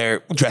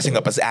they're dressing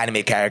up as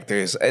anime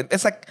characters.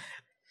 It's like,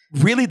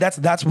 really, that's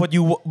what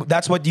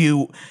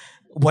you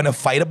want to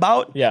fight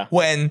about? Yeah.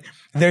 When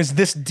there's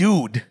this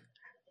dude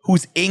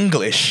who's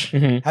English.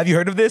 Have you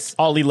heard of this?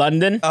 Ollie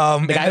London,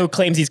 the guy who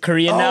claims he's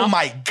Korean now. Oh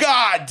my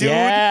God, dude.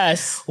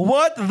 Yes.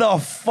 What the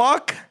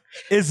fuck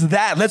is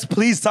that? Let's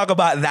please talk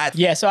about that.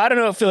 Yeah, so I don't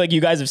know if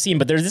you guys have seen,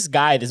 but there's this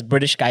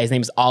British guy, his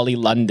name is Ollie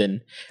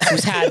London,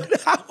 who's had...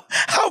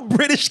 how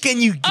British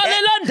can you get? Ollie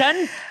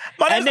London!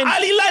 My name's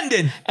Ollie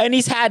London! And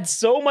he's had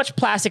so much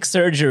plastic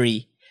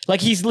surgery.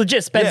 Like, he's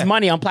legit spends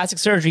money on plastic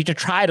surgery to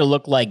try to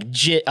look like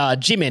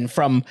Jimin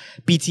from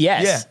BTS.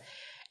 Yeah.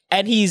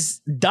 And he's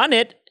done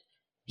it.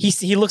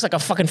 He looks like a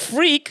fucking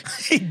freak.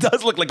 He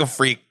does look like a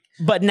freak.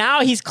 But now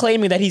he's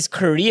claiming that he's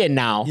Korean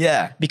now.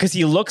 Yeah. Because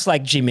he looks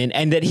like Jimin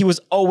and that he was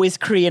always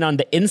Korean on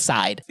the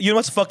inside. You know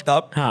what's fucked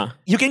up? Huh.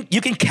 You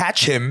can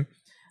catch him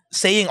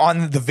saying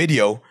on the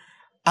video,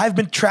 I've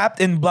been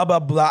trapped in blah, blah,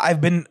 blah. I've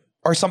been,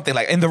 or something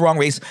like, in the wrong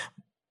race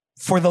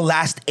for the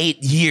last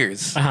 8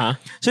 years.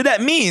 So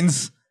that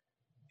means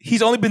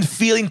he's only been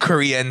feeling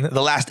Korean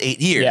the last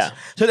 8 years. Yeah.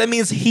 So that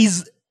means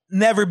he's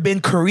never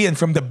been Korean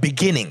from the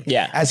beginning,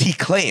 as he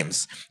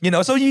claims. You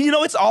know, so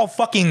it's all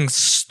fucking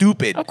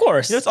stupid. Of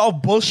course. It's all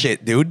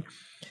bullshit, dude.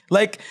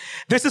 Like,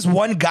 there's this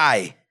one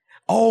guy.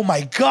 Oh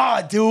my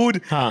God,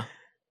 dude.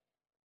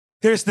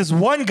 There's this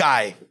one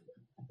guy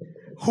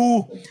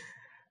who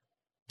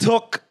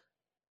took,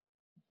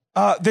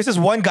 there's this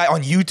one guy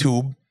on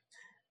YouTube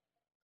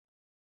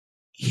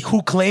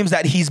who claims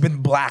that he's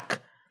been black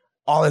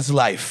all his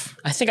life.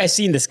 I think I've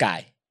seen this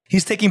guy.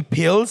 He's taking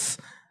pills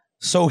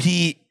so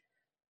he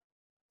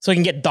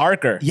can get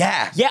darker.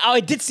 Yeah. Yeah, I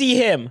did see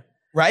him.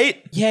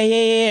 Right?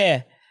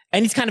 Yeah.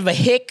 And he's kind of a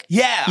hick.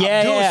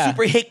 Yeah.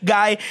 Super hick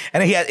guy.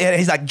 And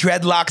he's like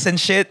dreadlocks and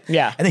shit.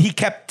 Yeah. And then he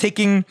kept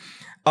taking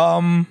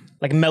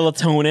like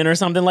melatonin or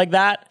something like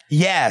that.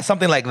 Yeah,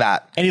 something like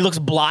that. And he looks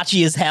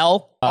blotchy as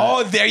hell.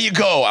 Oh, there you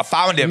go. I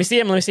found him. Let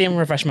me see him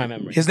refresh my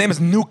memory. His name is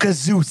Nuka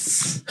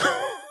Zeus.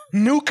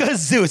 Nuka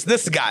Zeus,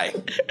 this guy.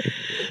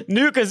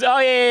 Nuka's, oh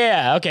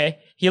yeah. Okay.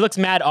 He looks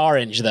mad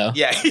orange though.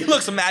 Yeah, he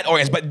looks mad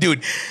orange. But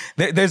dude,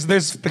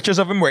 there's pictures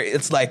of him where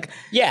it's like...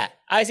 Yeah,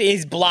 I see.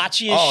 He's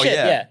blotchy as shit.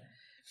 Yeah.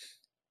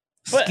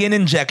 Skin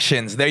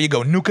injections. There you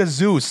go. Nuka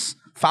Zeus.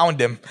 Found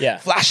him. Yeah.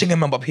 Flashing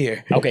him up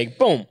here. Okay,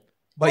 boom.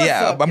 But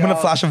I'm going to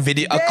flash a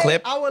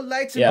clip I would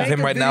like to of make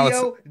him right now.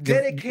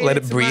 Let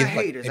it breathe. Like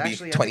haters. maybe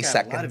Actually, 20 I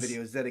seconds. got a lot of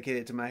videos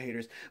dedicated to my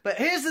haters. But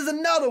here's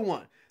another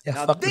one. Yeah,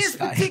 now, fuck this this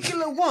guy.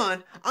 particular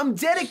one, I'm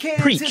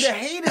dedicated Preach. to the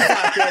haters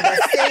out there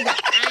that say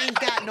that I ain't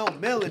got no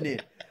melanin.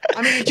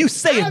 I mean, You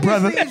say it,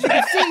 brother. As you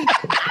can see,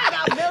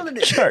 I got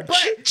melanin. Church.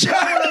 But you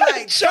wanna,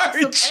 like, talk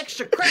some Church.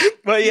 extra crap.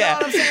 But You yeah, know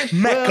what I'm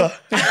saying? Mecca.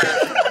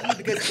 Well,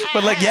 because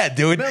But like, I yeah, have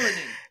dude. melanin.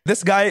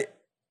 This guy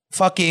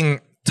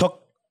fucking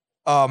took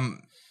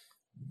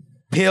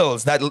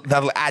pills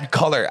that'll add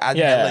color, add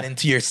melanin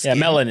to your skin.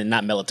 Yeah, melanin,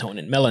 not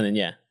melatonin. Melanin,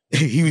 yeah.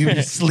 He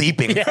was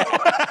sleeping.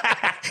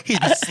 He's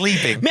just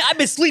sleeping. Man, I've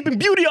been sleeping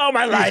beauty all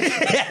my life.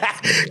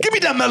 Give me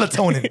that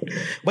melatonin.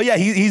 But yeah,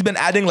 he's been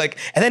adding like,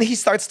 and then he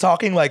starts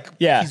talking like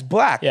he's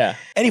black. Yeah.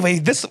 Anyway,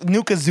 this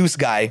Nuka Zeus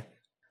guy,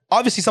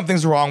 obviously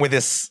something's wrong with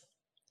his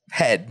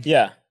head.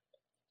 Yeah.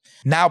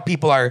 Now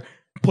people are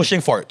pushing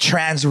for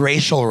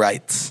transracial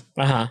rights.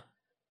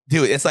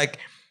 Dude, it's like...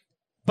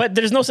 But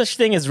there's no such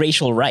thing as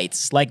racial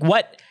rights. Like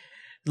what?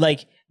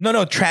 Like... No,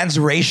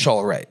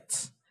 transracial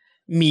rights.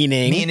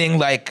 Meaning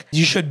like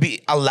you should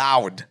be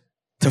allowed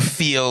to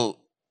feel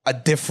a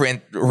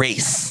different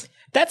race.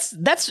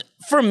 That's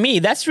for me,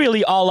 that's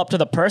really all up to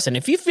the person.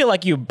 If you feel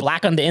like you're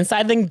black on the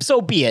inside, then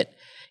so be it.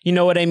 You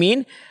know what I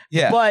mean?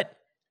 Yeah. But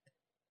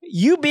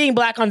you being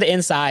black on the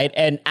inside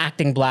and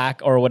acting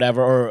black or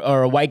whatever,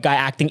 or a white guy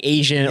acting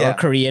Asian or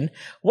Korean,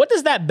 what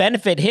does that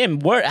benefit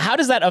him? How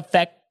does that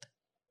affect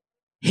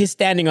his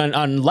standing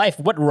on life?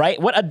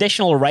 What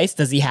additional rights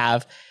does he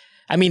have?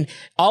 I mean,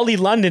 Ollie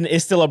London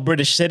is still a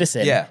British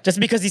citizen. Yeah. Just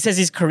because he says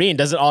he's Korean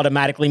doesn't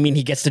automatically mean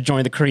he gets to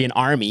join the Korean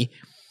army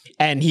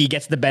and he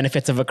gets the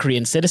benefits of a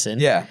Korean citizen.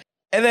 Yeah.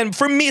 And then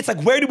for me, it's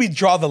like, where do we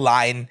draw the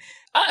line?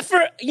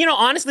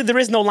 Honestly, there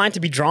is no line to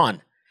be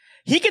drawn.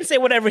 He can say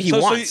whatever he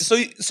wants.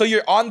 So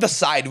you're on the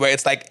side where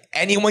it's like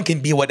anyone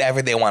can be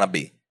whatever they want to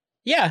be.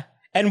 Yeah.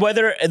 And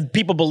whether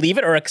people believe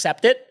it or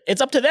accept it,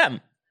 it's up to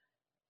them.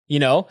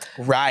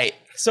 Right.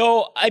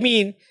 So,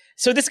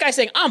 so this guy's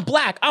saying, I'm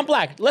black.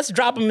 Let's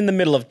drop him in the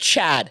middle of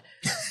Chad.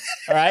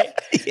 All right?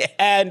 Yeah.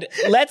 And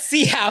let's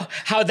see how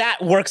that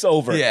works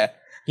over. Yeah.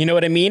 You know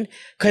what I mean?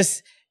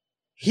 Because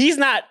he's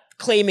not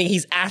claiming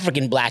he's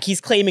African black.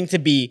 He's claiming to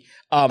be...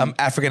 I'm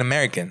African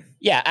American.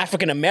 Yeah,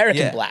 African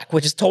American black,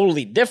 which is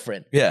totally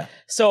different. Yeah.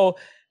 So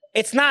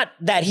it's not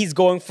that he's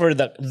going for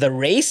the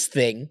race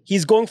thing.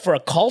 He's going for a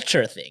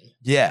culture thing.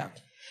 Yeah.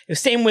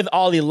 Same with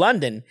Ollie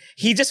London.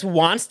 He just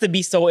wants to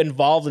be so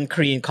involved in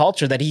Korean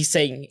culture that he's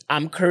saying,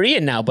 I'm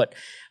Korean now, but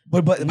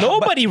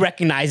nobody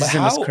recognizes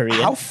him as Korean.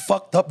 How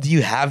fucked up do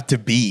you have to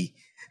be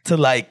to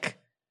like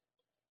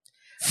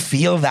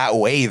feel that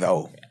way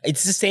though?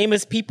 It's the same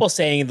as people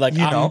saying like,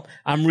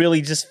 I'm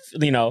really just,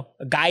 a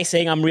guy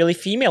saying I'm really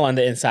female on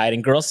the inside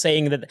and girls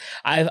saying that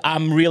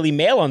I'm really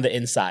male on the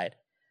inside,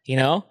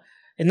 And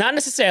not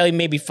necessarily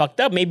maybe fucked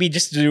up, maybe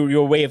just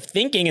your way of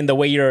thinking and the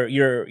way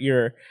you're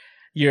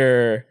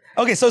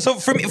okay, so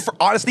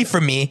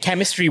for me,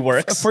 chemistry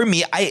works. For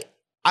me, I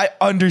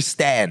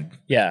understand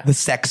the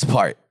sex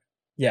part.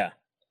 Yeah.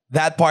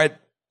 That part,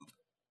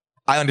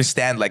 I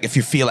understand. Like, if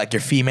you feel like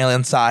you're female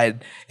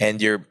inside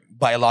and you're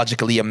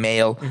biologically a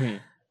male,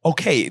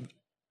 okay,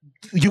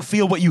 you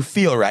feel what you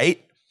feel,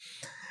 right?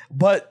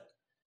 But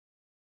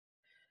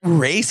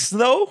race,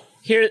 though?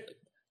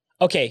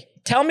 Okay,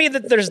 tell me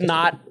that there's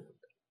not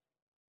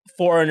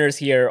foreigners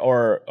here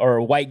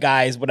or white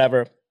guys,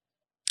 whatever,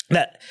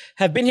 that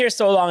have been here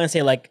so long and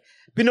say like,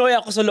 Pinoy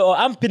ako sa loob.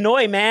 I'm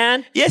Pinoy,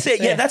 man. Yes,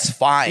 yeah, that's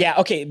fine. Yeah,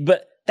 okay,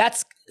 but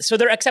so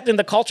they're accepting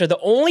the culture. The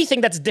only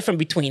thing that's different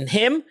between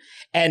him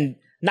and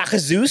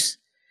Nakazeus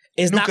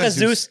is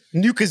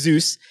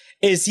Nukazeus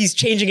is he's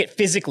changing it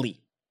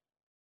physically.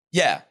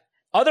 Yeah.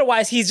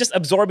 Otherwise, he's just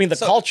absorbing the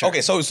culture.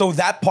 Okay, so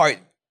that part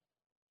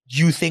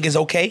you think is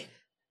okay?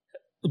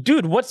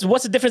 Dude, what's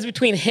the difference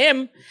between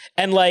him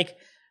and like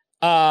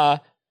Joe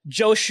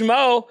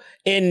Schmo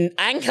in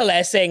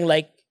Angeles saying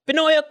like,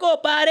 Pinoy ako,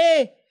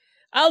 pare.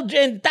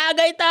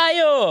 Tagay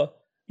tayo.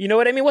 You know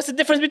what I mean? What's the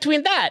difference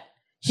between that?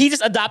 He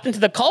just adopted into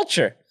the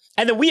culture.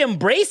 And then we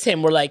embrace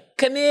him. We're like,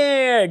 come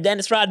here,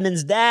 Dennis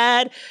Rodman's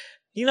dad.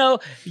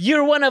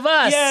 You're one of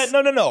us. Yeah,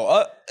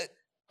 no.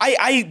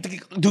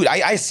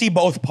 I see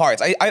both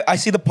parts. I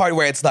see the part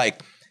where it's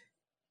like,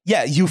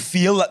 yeah, you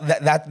feel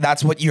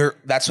that's what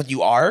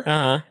you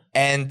are.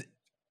 And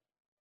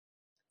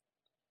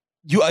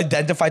you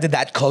identify to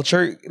that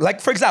culture. Like,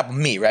 for example,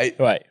 me, right?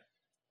 Right.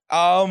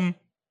 I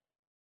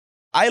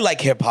like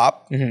hip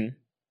hop. Mm-hmm.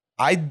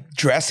 I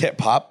dress hip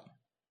hop.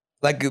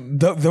 Like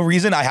the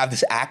reason I have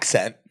this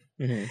accent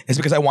is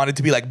because I wanted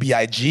to be like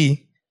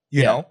B.I.G.,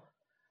 you know?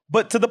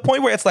 But to the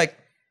point where it's like,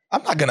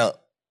 I'm not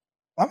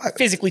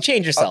physically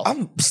change yourself.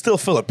 I'm still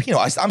Filipino.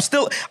 I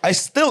still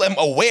am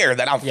aware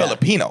that I'm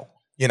Filipino,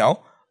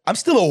 I'm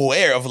still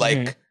aware of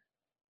like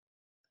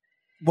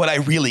what I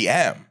really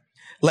am.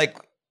 Like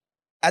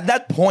at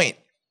that point,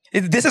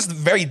 this is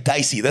very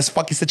dicey. This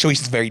fucking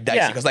situation is very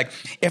dicey because like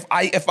if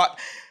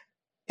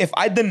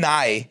I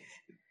deny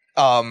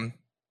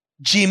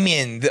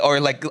Jimin or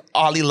like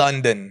Ollie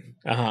London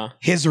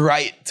his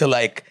right to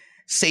like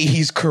say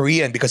he's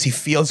Korean because he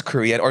feels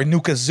Korean, or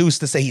Nukazeus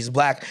to say he's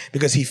black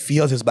because he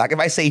feels he's black. If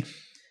I say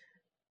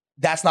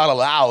that's not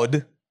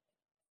allowed,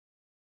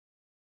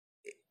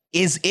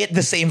 is it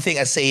the same thing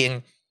as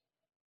saying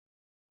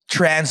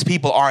trans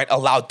people aren't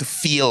allowed to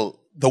feel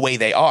the way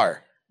they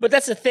are? But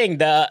that's the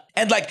thing.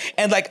 And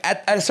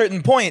at a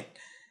certain point,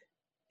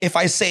 if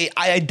I say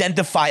I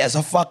identify as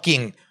a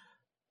fucking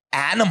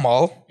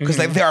animal, because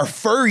like there are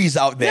furries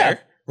out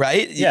there,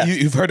 right? Yeah.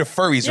 You've heard of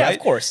furries, right? Yeah, of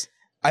course.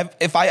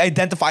 If I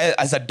identify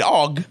as a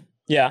dog,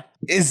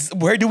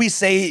 where do we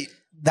say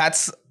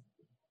that's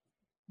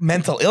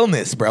mental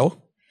illness, bro?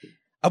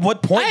 At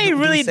what point? I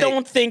really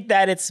don't think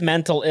that it's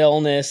mental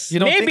illness. You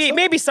don't think so?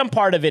 Maybe some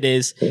part of it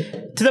is,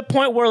 to the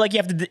point where like you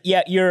have to,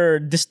 you're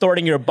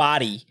distorting your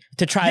body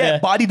to try to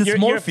body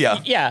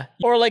dysmorphia.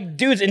 Or like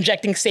dudes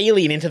injecting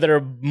saline into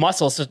their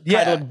muscles to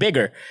try to look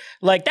bigger.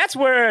 Like that's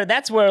where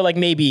like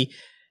maybe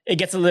it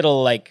gets a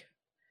little like,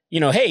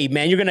 hey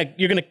man,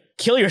 you're gonna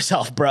kill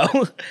yourself, bro.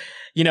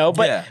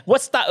 But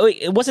what's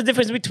the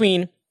difference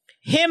between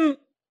him?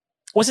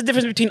 What's the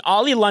difference between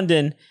Ollie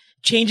London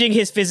changing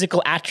his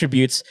physical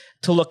attributes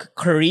to look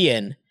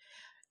Korean?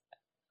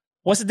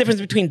 What's the difference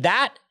between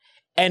that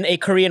and a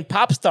Korean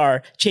pop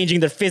star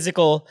changing their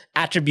physical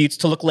attributes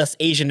to look less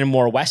Asian and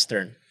more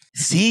Western?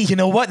 See, you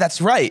know what?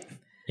 That's right.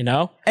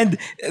 And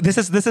this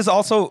is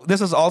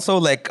also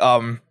like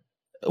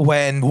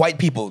when white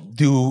people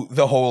do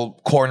the whole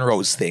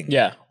cornrows thing,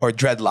 or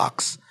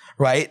dreadlocks,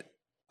 right?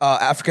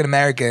 African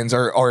Americans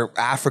or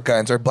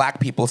Africans or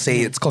black people say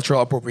it's cultural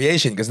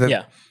appropriation because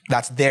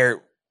that's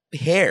their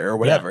hair or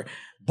whatever.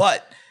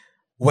 But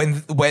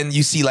when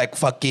you see like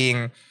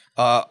fucking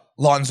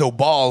Lonzo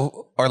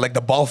Ball or like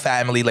the Ball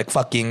family like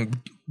fucking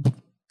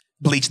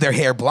bleach their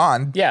hair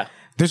blonde. Yeah.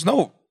 There's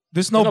no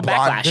blonde.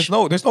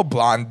 backlash. There's no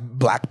blonde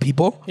black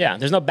people. Yeah,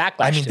 there's no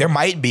backlash. I mean, there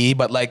might be,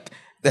 but like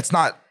it's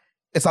not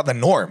the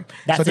norm.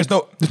 So there's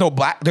no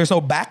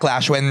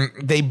backlash when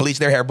they bleach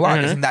their hair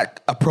blonde. Isn't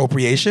that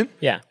appropriation?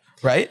 Yeah.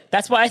 Right?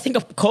 That's why I think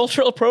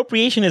cultural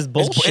appropriation is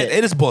bullshit.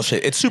 It is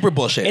bullshit. It's super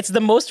bullshit. It's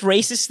the most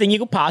racist thing you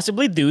could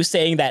possibly do,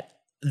 saying that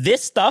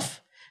this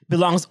stuff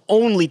belongs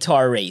only to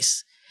our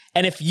race.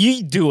 And if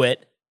you do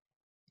it,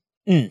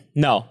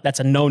 no,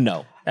 that's a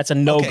no-no. That's a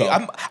no-go.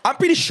 Okay, I'm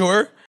pretty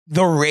sure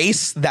the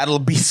race that'll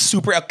be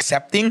super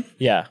accepting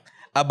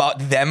about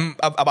them,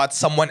 about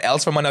someone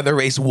else from another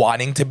race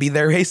wanting to be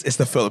their race is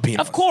the Filipinos.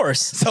 Of course.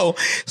 So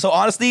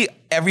honestly,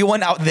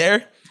 everyone out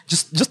there,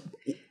 just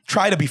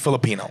try to be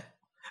Filipino.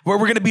 Where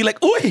we're gonna be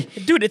like, oi!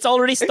 Dude, it's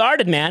already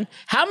started, man.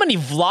 How many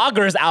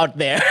vloggers out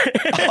there?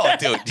 Oh,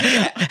 dude.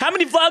 Yeah. How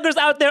many vloggers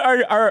out there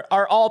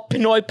are all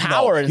Pinoy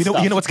power and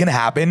stuff? You know what's gonna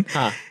happen?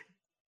 Huh.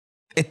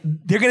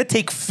 They're gonna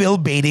take Phil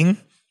baiting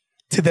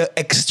to the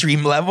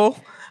extreme level.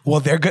 Well,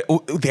 they're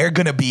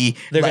gonna be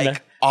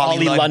like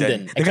Ollie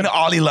London. They're gonna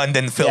Ollie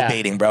London Phil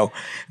baiting, bro.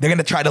 They're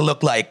gonna try to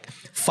look like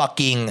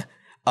fucking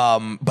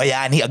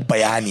Bayani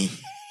Agbayani.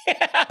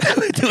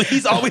 Dude,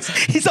 he's always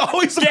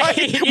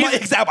my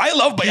example. I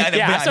love Bayani.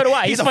 Yeah, so do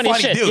I. He's a funny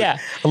shit. Dude. Yeah,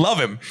 I love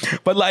him.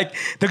 But like,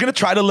 they're gonna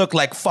try to look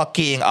like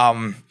fucking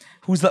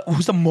who's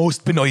the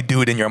most Pinoy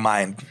dude in your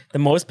mind? The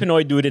most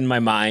Pinoy dude in my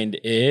mind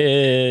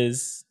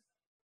is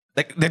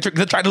like they're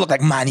trying to look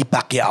like Manny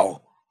Pacquiao.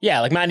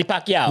 Yeah, like Manny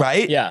Pacquiao.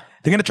 Right? Yeah.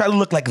 They're gonna try to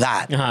look like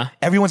that.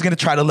 Everyone's gonna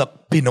try to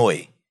look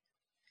Pinoy.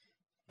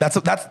 That's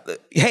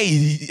hey,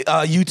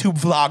 YouTube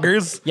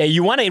vloggers. Yeah,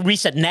 you want to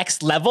reach that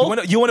next level?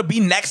 You want to be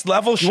next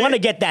level shit? You want to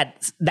get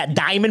that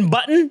diamond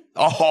button?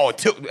 Oh,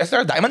 dude, is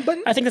there a diamond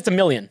button? I think that's $1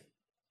 million.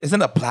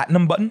 Isn't it a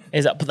platinum button?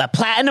 Is it the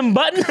platinum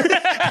button?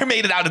 They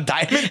made it out of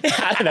diamond.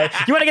 I don't know.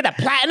 You want to get that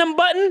platinum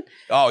button?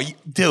 Oh,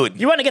 dude.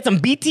 You want to get some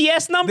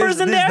BTS numbers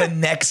in there? This is the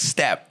next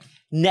step.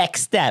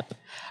 Next step.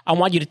 I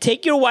want you to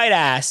take your white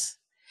ass,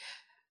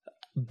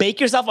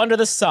 bake yourself under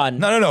the sun.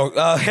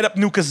 No. Hit up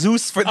Nuka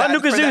Zeus for that.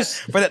 Nuka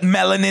Zeus. For that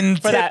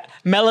melanin. For that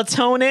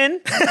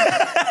melatonin.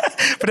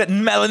 For that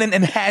melanin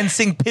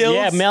enhancing pills.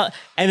 Yeah,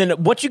 and then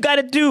what you got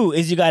to do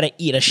is you got to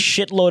eat a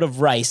shitload of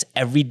rice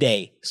every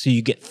day so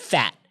you get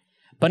fat.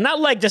 But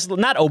not like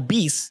not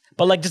obese,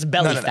 but like just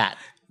belly fat.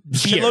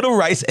 Shitload of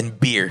rice and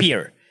beer.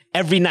 Beer.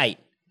 Every night.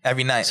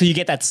 So you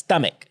get that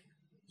stomach.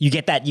 You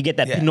get that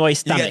Pinoy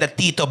stomach. You get the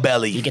Tito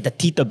belly. You get the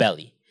Tito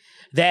belly.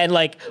 Then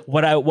like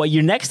what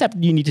your next step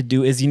you need to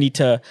do is you need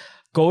to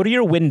go to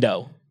your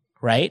window,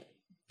 right?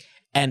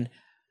 And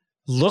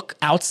look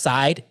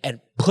outside and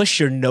push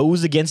your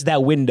nose against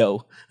that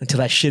window until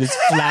that shit is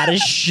flat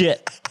as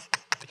shit.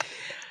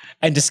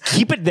 And just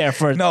keep it there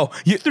for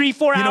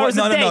 3-4 hours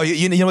a day. No.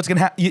 You know what's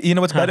gonna happen? You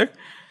know what's better?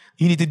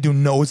 You need to do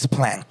nose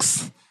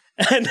planks.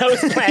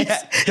 Nose planks.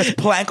 Yeah, just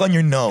plank on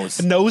your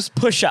nose. Nose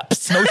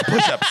push-ups. Nose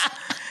push-ups.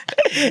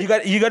 You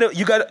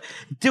got,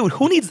 dude.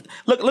 Who needs?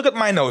 Look at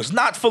my nose.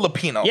 Not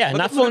Filipino. Yeah,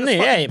 not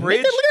Filipino. Yeah, look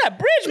at that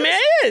bridge, man.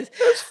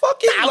 It's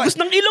fucking. Tagus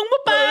ng ilong mo,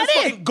 pare.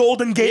 Fucking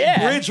Golden Gate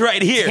Bridge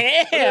right here.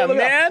 Damn, look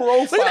man.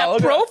 Look at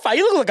that profile.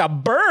 You look like a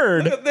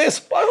bird. Look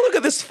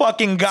at this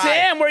fucking guy.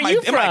 Damn, where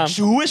you from? Am I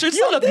Jewish or something?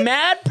 You look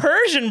mad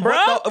Persian,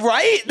 bro.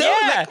 Right?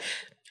 Yeah. Like,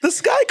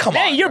 this guy, come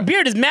on. Man, your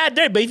beard is mad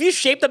dirty, but if you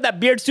shaped up that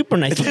beard super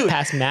nice, you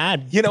pass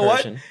mad. You know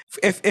Persian.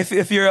 What?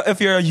 If you're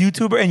a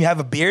YouTuber and you have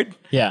a beard,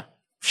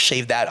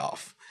 shave that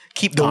off.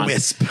 Keep the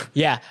wisp.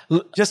 Yeah.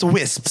 Just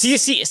wisps.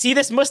 See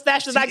this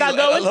mustache that I got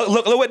going?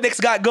 Look what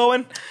Nick's got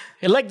going.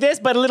 Like this,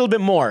 but a little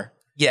bit more.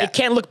 Yeah. It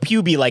can't look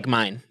puby like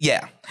mine.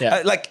 Yeah.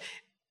 Like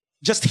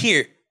just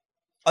here.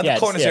 On the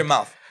corners of your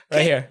mouth.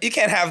 Right here. You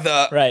can't have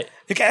the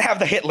You can't have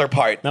the Hitler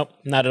part. Nope,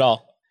 not at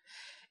all.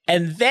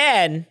 And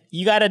then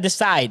you gotta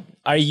decide,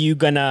 you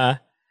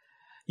gotta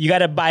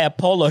buy a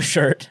polo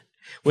shirt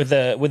with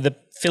the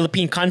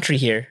Philippine country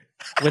here.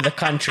 With the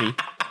country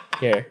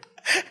here.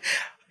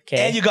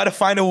 Okay. And you got to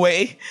find a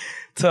way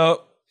to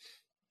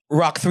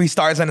rock 3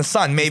 stars and a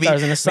sun. Maybe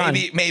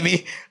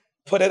maybe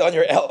put it on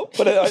your elbow.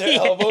 Put it on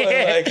your elbow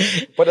and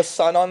like put a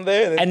sun on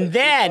there. And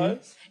then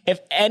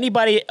if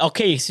anybody, so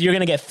you're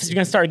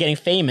gonna start getting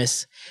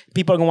famous.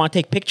 People are gonna want to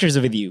take pictures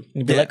with you.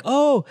 You'd be like,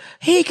 oh,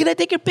 hey, can I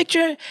take your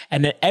picture?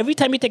 And then every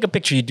time you take a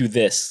picture, you do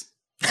this.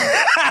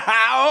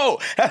 Oh,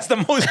 that's the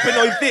most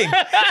Pinoy thing.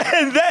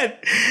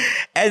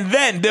 and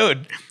then,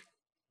 dude.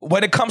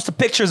 When it comes to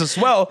pictures as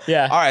well,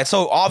 all right,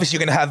 so obviously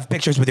you're going to have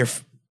pictures with your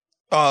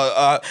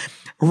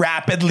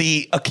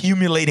rapidly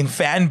accumulating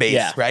fan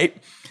base, right?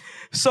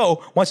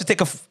 So once you take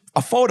a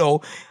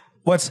photo,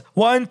 what's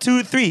 1,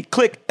 2, 3,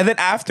 click, and then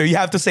after you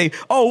have to say,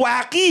 oh,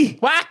 wacky.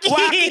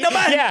 Wacky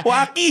naman.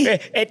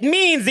 Wacky. It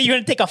means that you're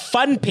going to take a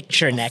fun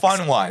picture next.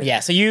 Fun one.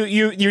 Yeah, so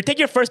you take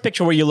your first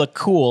picture where you look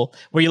cool,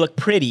 where you look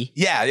pretty.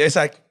 Yeah, it's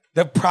like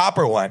the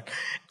proper one.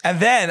 And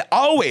then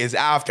always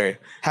after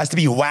has to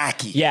be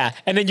wacky. Yeah.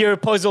 And then your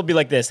pose will be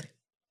like this.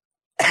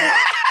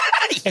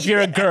 If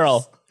you're a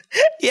girl.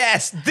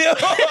 Yes, dude.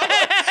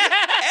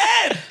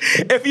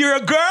 If you're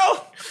a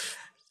girl,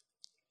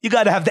 you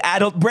gotta have the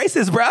adult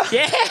braces, bro.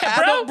 Yeah,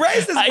 adult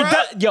braces, bro.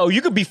 Yo,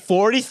 you could be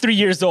 43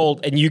 years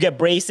old and you get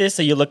braces,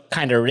 so you look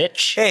kind of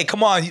rich. Hey,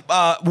 come on,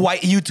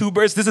 white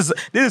YouTubers. This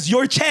is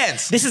your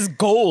chance. This is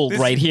gold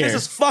right here. This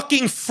is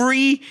fucking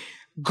free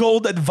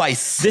gold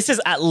advice. This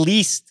is at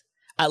least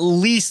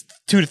 200,000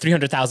 to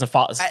 300,000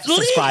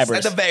 subscribers.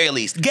 At the very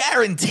least.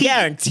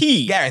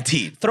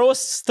 Guaranteed. Throw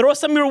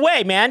some your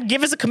way, man.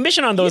 Give us a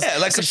commission on those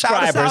subscribers,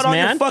 shout us out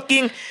man. on your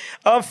fucking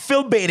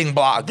Phil baiting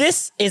blog.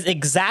 This is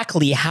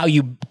exactly how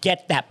you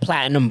get that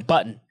platinum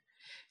button.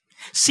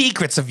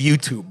 Secrets of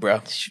YouTube,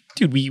 bro.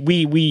 Dude,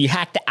 we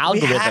hacked the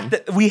algorithm.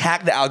 We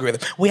hacked the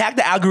algorithm. We hacked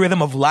the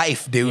algorithm of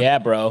life, dude. Yeah,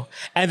 bro.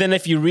 And then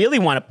if you really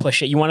want to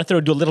push it, you want to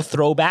do a little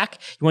throwback.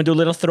 You want to do a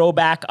little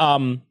throwback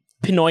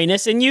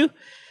Pinoyness in you.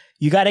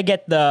 You got to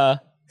get the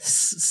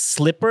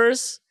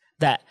slippers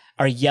that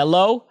are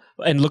yellow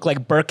and look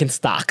like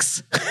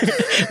Birkenstocks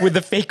with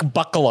the fake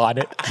buckle on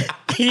it.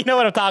 You know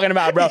what I'm talking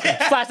about, bro.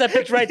 Flash that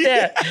picture right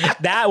there.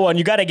 That one,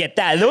 you got to get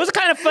that. Those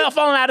kind of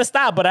falling out of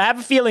style, but I have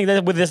a feeling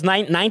that with this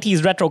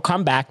 90s retro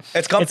comeback,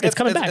 it's coming back. It's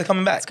coming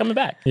back. It's coming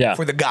back. Yeah.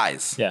 For the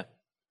guys. Yeah.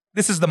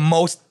 This is the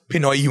most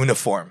Pinoy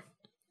uniform.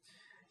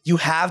 You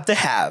have to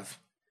have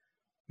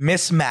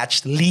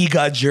mismatched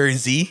Liga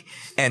jersey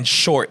and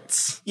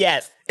shorts.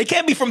 Yes. It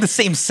can't be from the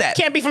same set.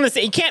 Can't be from the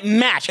same. You can't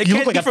match. It You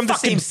can't look be like a from the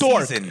fucking same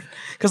dork. season.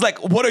 Because,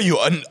 like, what are you,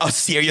 a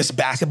serious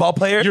basketball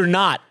player? You're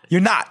not. You're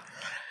not.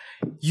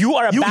 You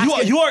are a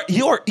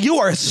You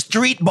are a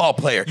street ball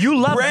player. You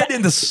love bred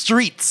in the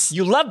streets.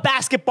 You love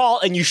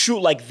basketball and you shoot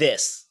like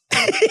this.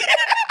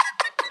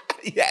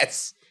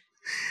 Yes.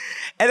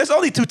 And there's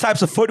only two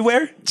types of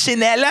footwear: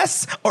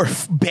 chinelas or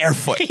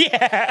barefoot.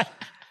 Yeah.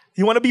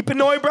 You want to be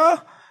Pinoy, bro?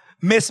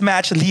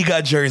 Mismatch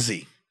Liga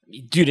jersey.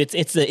 Dude, it's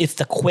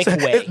the quick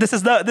way. This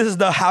is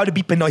the How to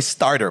Be Pinoy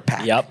starter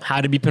pack. Yep, How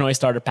to Be Pinoy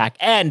starter pack.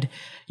 And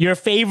your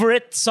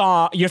favorite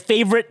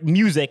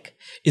music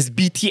is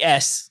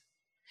BTS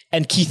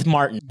and Keith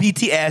Martin.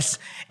 BTS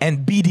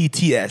and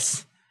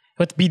BDTS.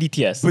 What's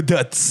BDTS?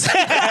 Baduts.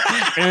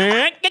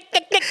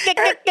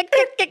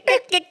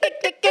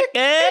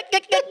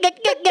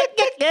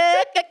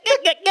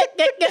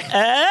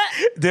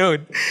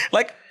 Dude,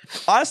 like,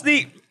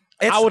 honestly,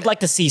 I would like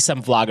to see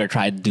some vlogger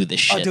try to do this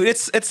shit. Oh, dude,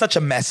 it's such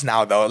a mess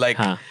now, though. Like,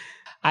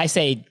 I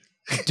say,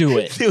 do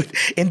it, dude.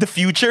 In the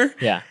future,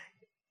 yeah,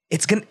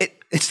 it's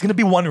gonna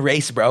be one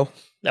race, bro.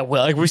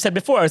 Well, like we said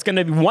before, it's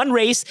gonna be one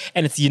race,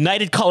 and it's the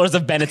United Colors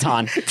of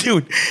Benetton,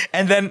 dude.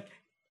 And then,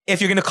 if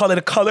you're gonna call it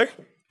a color,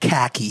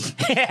 khaki.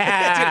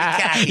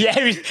 Khaki. Yeah,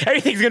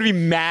 everything's gonna be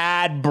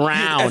mad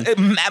brown.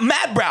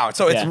 Mad brown.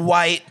 So it's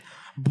white,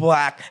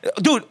 black.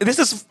 Dude, this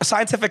is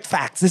scientific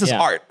facts. This is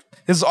art.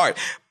 This is art.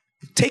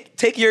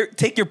 Take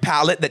your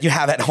palette that you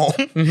have at home,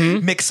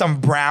 mix some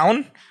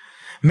brown,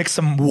 mix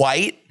some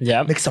white,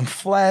 mix some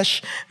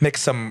flesh,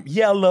 mix some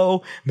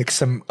yellow, mix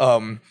some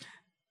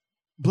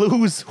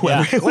blues,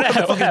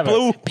 whatever.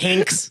 Blue,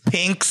 pinks.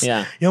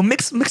 Yeah. You know,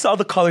 mix all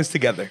the colors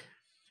together.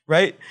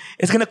 Right?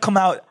 It's gonna come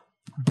out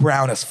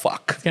brown as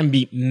fuck. It's gonna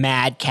be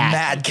mad khaki.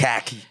 Mad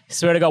khaki.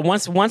 Swear to God,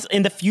 once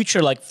in the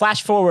future, like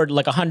flash forward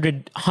like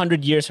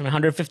 100 years from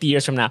 150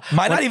 years from now.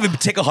 Might not even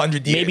take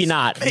 100 years. Maybe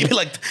not. Maybe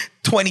like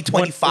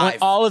 2025.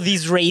 When all of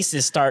these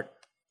races start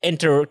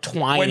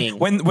intertwining.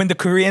 When the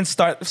Koreans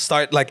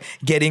start like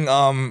getting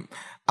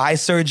eye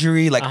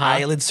surgery, like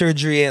eyelid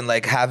surgery, and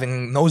like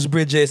having nose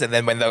bridges, and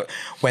then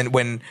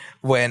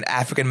when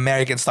African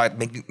Americans start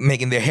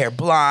making their hair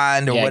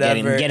blonde or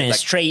whatever, getting like,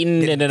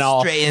 straightened, and then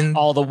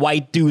all the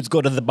white dudes go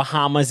to the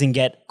Bahamas and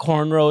get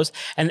cornrows,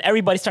 and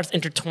everybody starts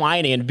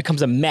intertwining, and it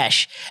becomes a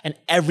mesh, and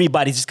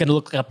everybody's just gonna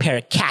look like a pair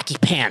of khaki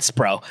pants,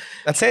 bro.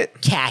 That's it.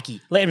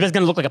 Khaki. Like, everybody's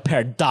gonna look like a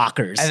pair of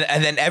Dockers,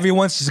 and then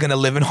everyone's just gonna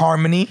live in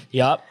harmony.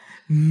 Yup.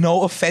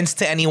 No offense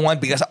to anyone,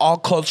 because all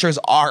cultures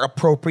are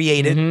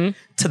appropriated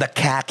to the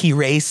khaki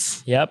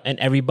race. Yep, and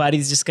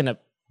everybody's just gonna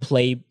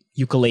play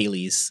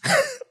ukuleles.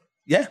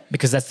 Yeah,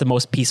 because that's the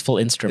most peaceful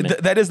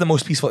instrument. That is the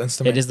most peaceful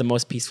instrument. It is the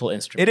most peaceful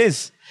instrument. It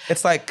is.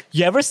 It's like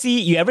you ever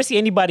see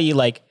anybody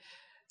like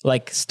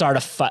start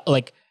a fight,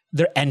 like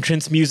their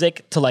entrance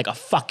music to like a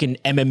fucking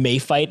MMA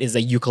fight is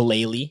a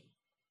ukulele?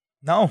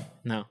 No.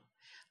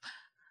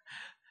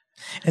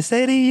 I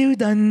say to you,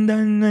 dun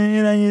dun,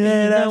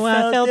 I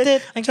felt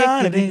it. I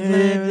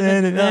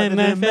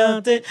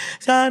felt it.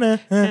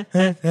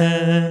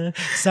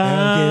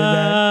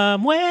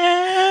 Somewhere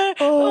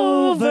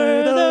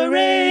over the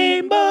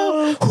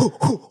rainbow.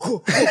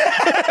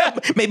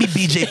 Maybe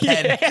BJ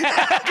Penn,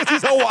 because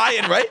he's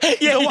Hawaiian, right?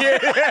 Yeah.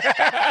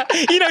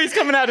 You know he's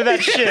coming out of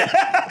that shit.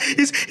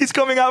 He's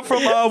coming out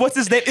from what's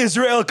his name?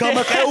 Israel.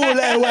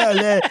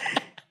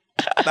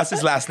 That's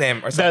his last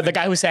name, or something. The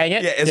guy who sang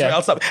it? Yeah,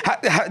 Israel.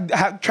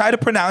 Yeah. Try to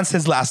pronounce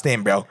his last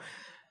name, bro.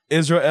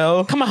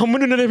 Israel. Come on,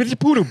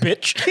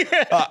 bitch.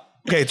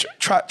 Okay,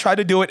 try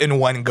to do it in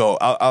one go.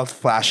 I'll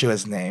flash you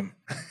his name.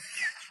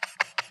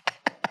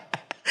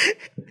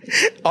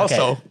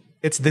 Also,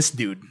 it's this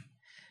dude.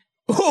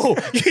 Oh,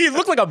 he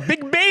looked like a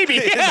big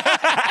baby.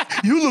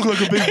 You look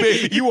like a big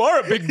baby. You are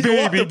a big You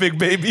are baby. a big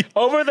baby.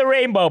 Over the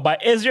Rainbow by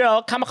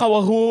Israel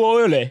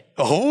Kamakawiwo'ole.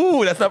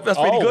 Oh, that's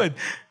pretty good.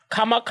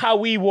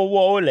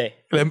 Kamakawiwo'ole.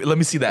 Let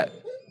me see that.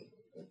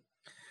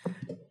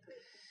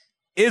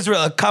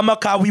 Israel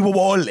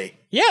Kamakawiwo'ole.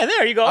 Yeah,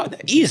 there you go.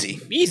 Easy.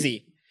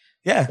 Easy.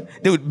 Yeah.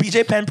 Dude,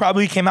 BJ Penn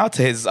probably came out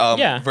to his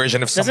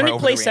version of Somewhere Doesn't he Over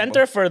play the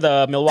center for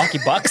the Milwaukee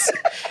Bucks?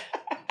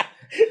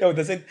 No,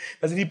 doesn't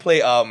he play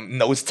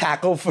nose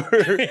tackle for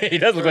He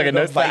does look like a the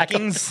nose tackle.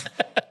 Vikings?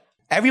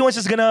 Everyone's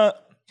just gonna.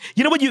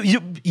 You know what?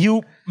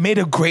 You made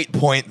a great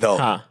point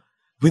though.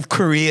 With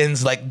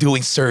Koreans like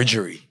doing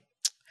surgery.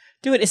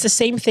 Dude, it's the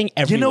same thing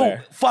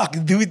everywhere. Fuck,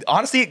 dude.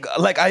 Honestly,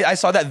 like I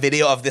saw that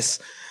video of this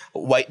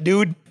white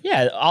dude.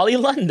 Yeah, Ollie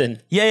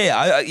London.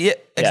 Yeah,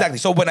 exactly.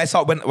 So when I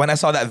saw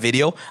that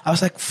video, I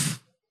was like,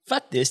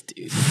 fuck this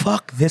dude.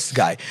 Fuck this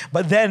guy.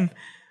 But then,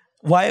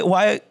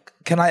 why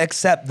can I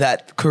accept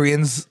that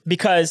Koreans?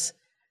 Because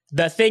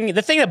the thing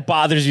that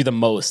bothers you the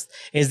most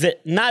is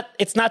that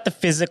it's not the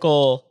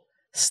physical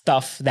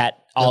stuff that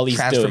Ollie's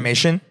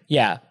transformation. doing.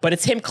 Yeah, but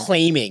it's him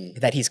claiming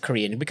that he's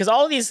Korean because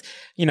all of these,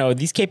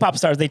 these K-pop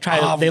stars, they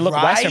look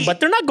Western, but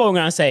they're not going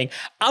around saying,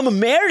 "I'm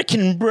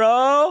American,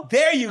 bro."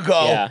 There you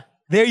go. Yeah.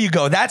 There you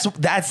go. That's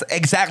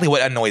exactly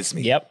what annoys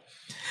me. Yep.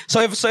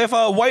 So if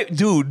a white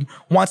dude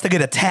wants to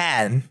get a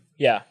tan,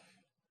 yeah,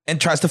 and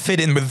tries to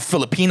fit in with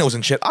Filipinos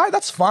and shit,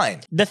 that's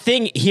fine. The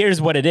thing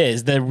here's what it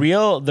is. The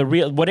real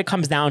what it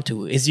comes down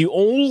to is you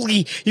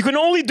can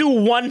only do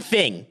one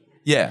thing.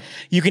 Yeah.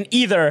 You can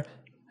either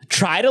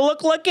try to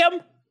look like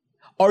him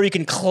or you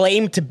can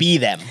claim to be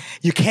them.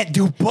 You can't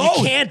do both.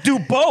 You can't do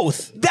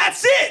both.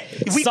 That's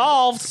it.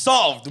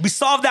 Solved. We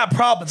solved that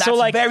problem.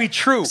 That's very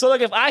true. So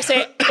like if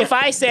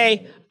I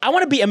say I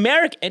want to be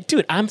American,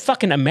 dude, I'm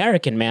fucking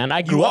American, man.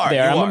 I grew up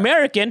there. I'm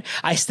American.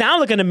 I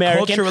sound like an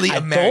American. Culturally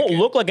American. I don't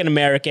look like an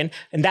American,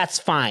 and that's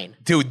fine.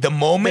 Dude, the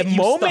moment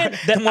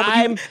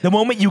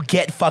you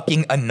get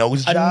fucking a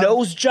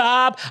nose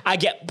job, I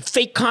get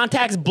fake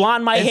contacts,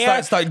 blonde my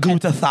hair, start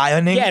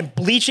glutathione. Yeah, and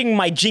bleaching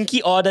my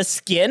Jinky Oda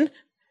skin.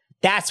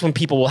 That's when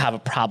people will have a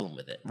problem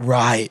with it.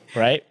 Right.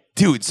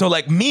 Dude, so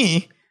like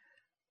me,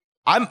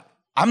 I'm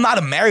not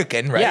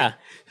American, right? Yeah.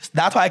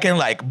 That's why I can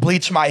like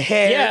bleach my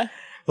hair. Yeah.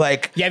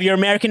 Like you have your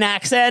American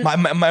accent. My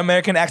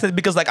American accent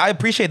because like I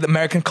appreciate the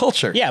American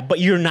culture. Yeah, but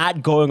you're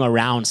not going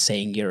around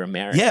saying you're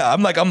American. Yeah,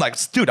 I'm like,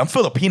 dude, I'm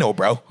Filipino,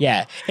 bro.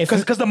 Yeah.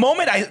 Because the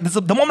moment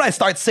I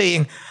start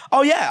saying,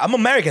 oh yeah, I'm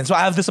American, so I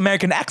have this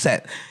American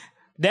accent.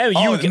 Now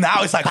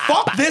it's like,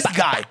 fuck this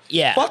guy.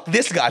 Yeah. Fuck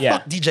this guy. Yeah.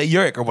 Fuck DJ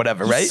Yurik or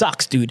whatever, right? He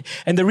sucks, dude.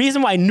 And the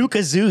reason why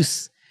Nuka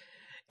Zeus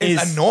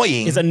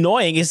is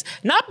annoying is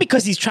not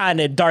because he's trying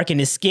to darken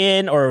his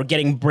skin or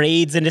getting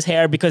braids in his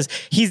hair, because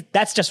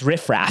that's just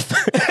riffraff,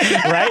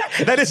 right?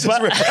 That is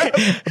just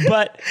riffraff.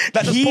 But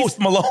that's just Post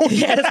Malone.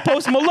 Yeah, that's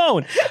Post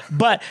Malone.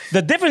 But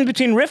the difference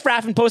between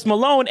riffraff and Post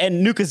Malone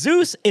and Nuka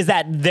Zeus is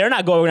that they're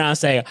not going around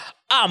saying,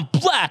 I'm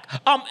black,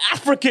 I'm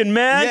African,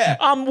 man, yeah.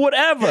 I'm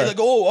whatever. Yeah,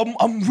 like,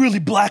 I'm really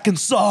black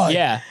inside.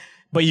 Yeah.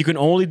 But you can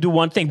only do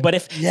one thing. But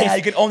if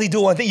you can only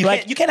do one thing.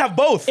 You can't have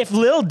both. If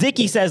Lil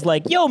Dicky says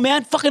like, yo,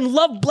 man, fucking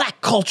love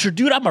black culture,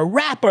 dude. I'm a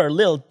rapper,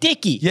 Lil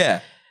Dicky. Yeah.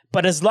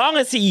 But as long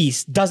as he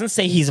doesn't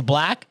say he's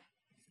black,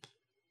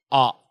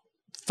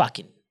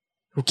 fucking,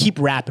 we'll keep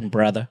rapping,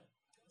 brother.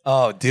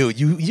 Oh, dude,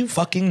 you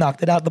fucking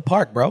knocked it out of the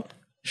park, bro.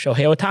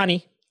 Shohei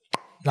Ohtani.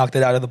 Knocked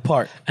it out of the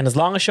park. And as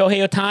long as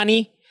Shohei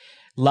Ohtani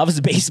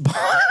loves baseball.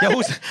 Yeah,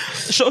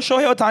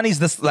 Shohei Ohtani's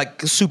this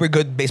like super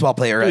good baseball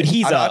player, right?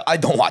 Dude, I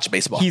don't watch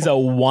baseball. He's a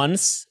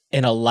once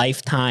in a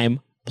lifetime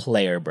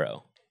player,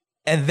 bro.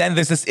 And then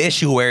there's this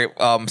issue where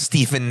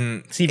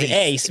Stephen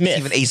A.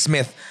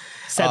 Smith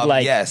said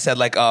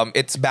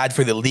it's bad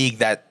for the league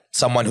that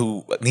someone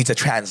who needs a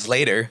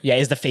translator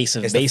is the face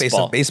of baseball. The face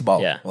of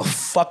baseball. Yeah. Well,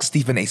 fuck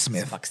Stephen A.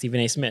 Smith. Fuck Stephen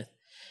A. Smith.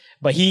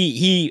 But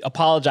he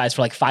apologized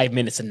for like 5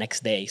 minutes the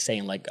next day,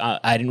 saying like,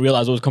 I didn't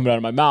realize what was coming out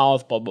of my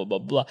mouth, blah, blah, blah,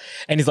 blah.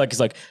 And he's like,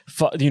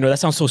 that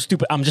sounds so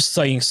stupid. I'm just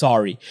saying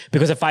sorry.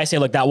 Because if I say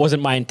like, that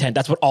wasn't my intent,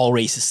 that's what all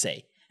racists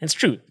say. And it's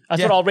true.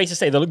 That's what all racists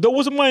say. They're like, that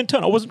wasn't my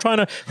intent. I wasn't trying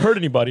to hurt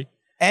anybody.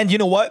 And you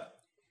know what?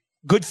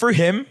 Good for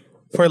him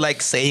for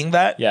like saying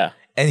that. Yeah.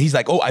 And he's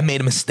like, oh, I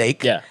made a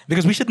mistake. Yeah.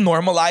 Because we should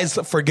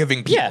normalize forgiving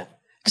people. Yeah.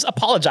 Just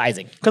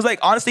apologizing. Because like,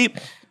 honestly,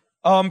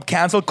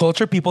 cancel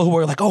culture, people who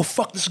are like, oh,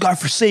 fuck this guy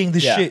for saying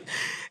this shit.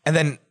 And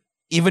then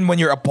even when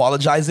you're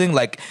apologizing,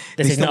 like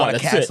they still want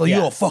to cancel you.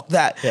 Oh, fuck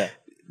that. Yeah.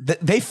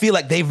 They feel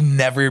like they've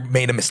never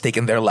made a mistake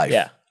in their life.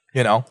 Yeah.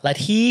 You know? Like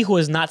he who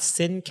has not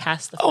sinned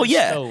cast the first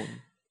stone.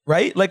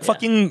 Right? Like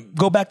fucking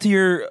go back to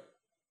your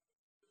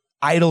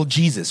idol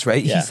Jesus,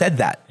 right? Yeah. He said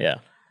that. Yeah.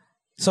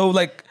 So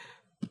like,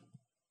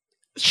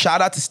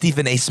 shout out to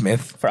Stephen A.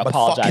 Smith for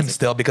apologizing. Fuck him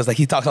still, because like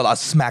he talks a lot of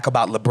smack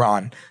about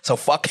LeBron. So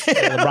fuck him.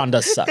 LeBron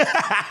does suck.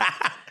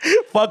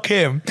 Fuck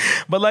him.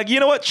 But like, you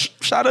know what?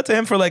 Shout out to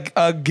him for like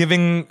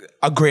giving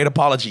a great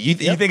apology. You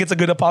think it's a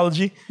good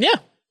apology? Yeah.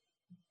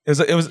 It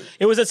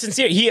was a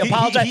sincere. He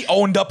apologized. He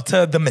owned up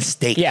to the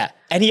mistake. Yeah,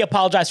 and he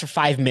apologized for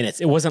 5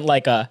 minutes. It wasn't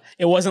like a.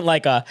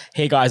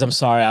 Hey guys, I'm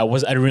sorry.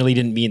 I really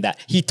didn't mean that.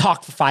 He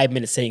talked for 5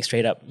 minutes, saying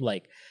straight up,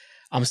 like,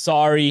 I'm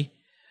sorry.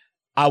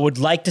 I would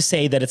like to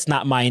say that it's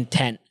not my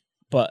intent,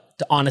 but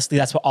honestly,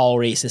 that's what all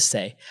racists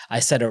say.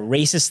 I said a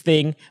racist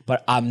thing,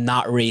 but I'm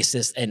not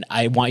racist, and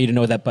I want you to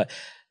know that. But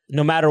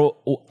no matter,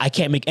 I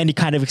can't make any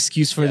kind of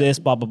excuse for this.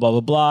 Blah blah blah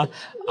blah blah.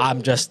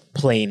 I'm just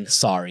plain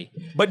sorry.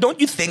 But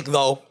don't you think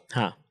though?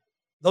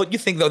 Don't you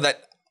think though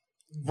that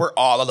we're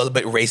all a little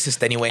bit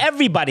racist anyway?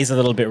 Everybody's a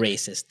little bit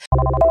racist.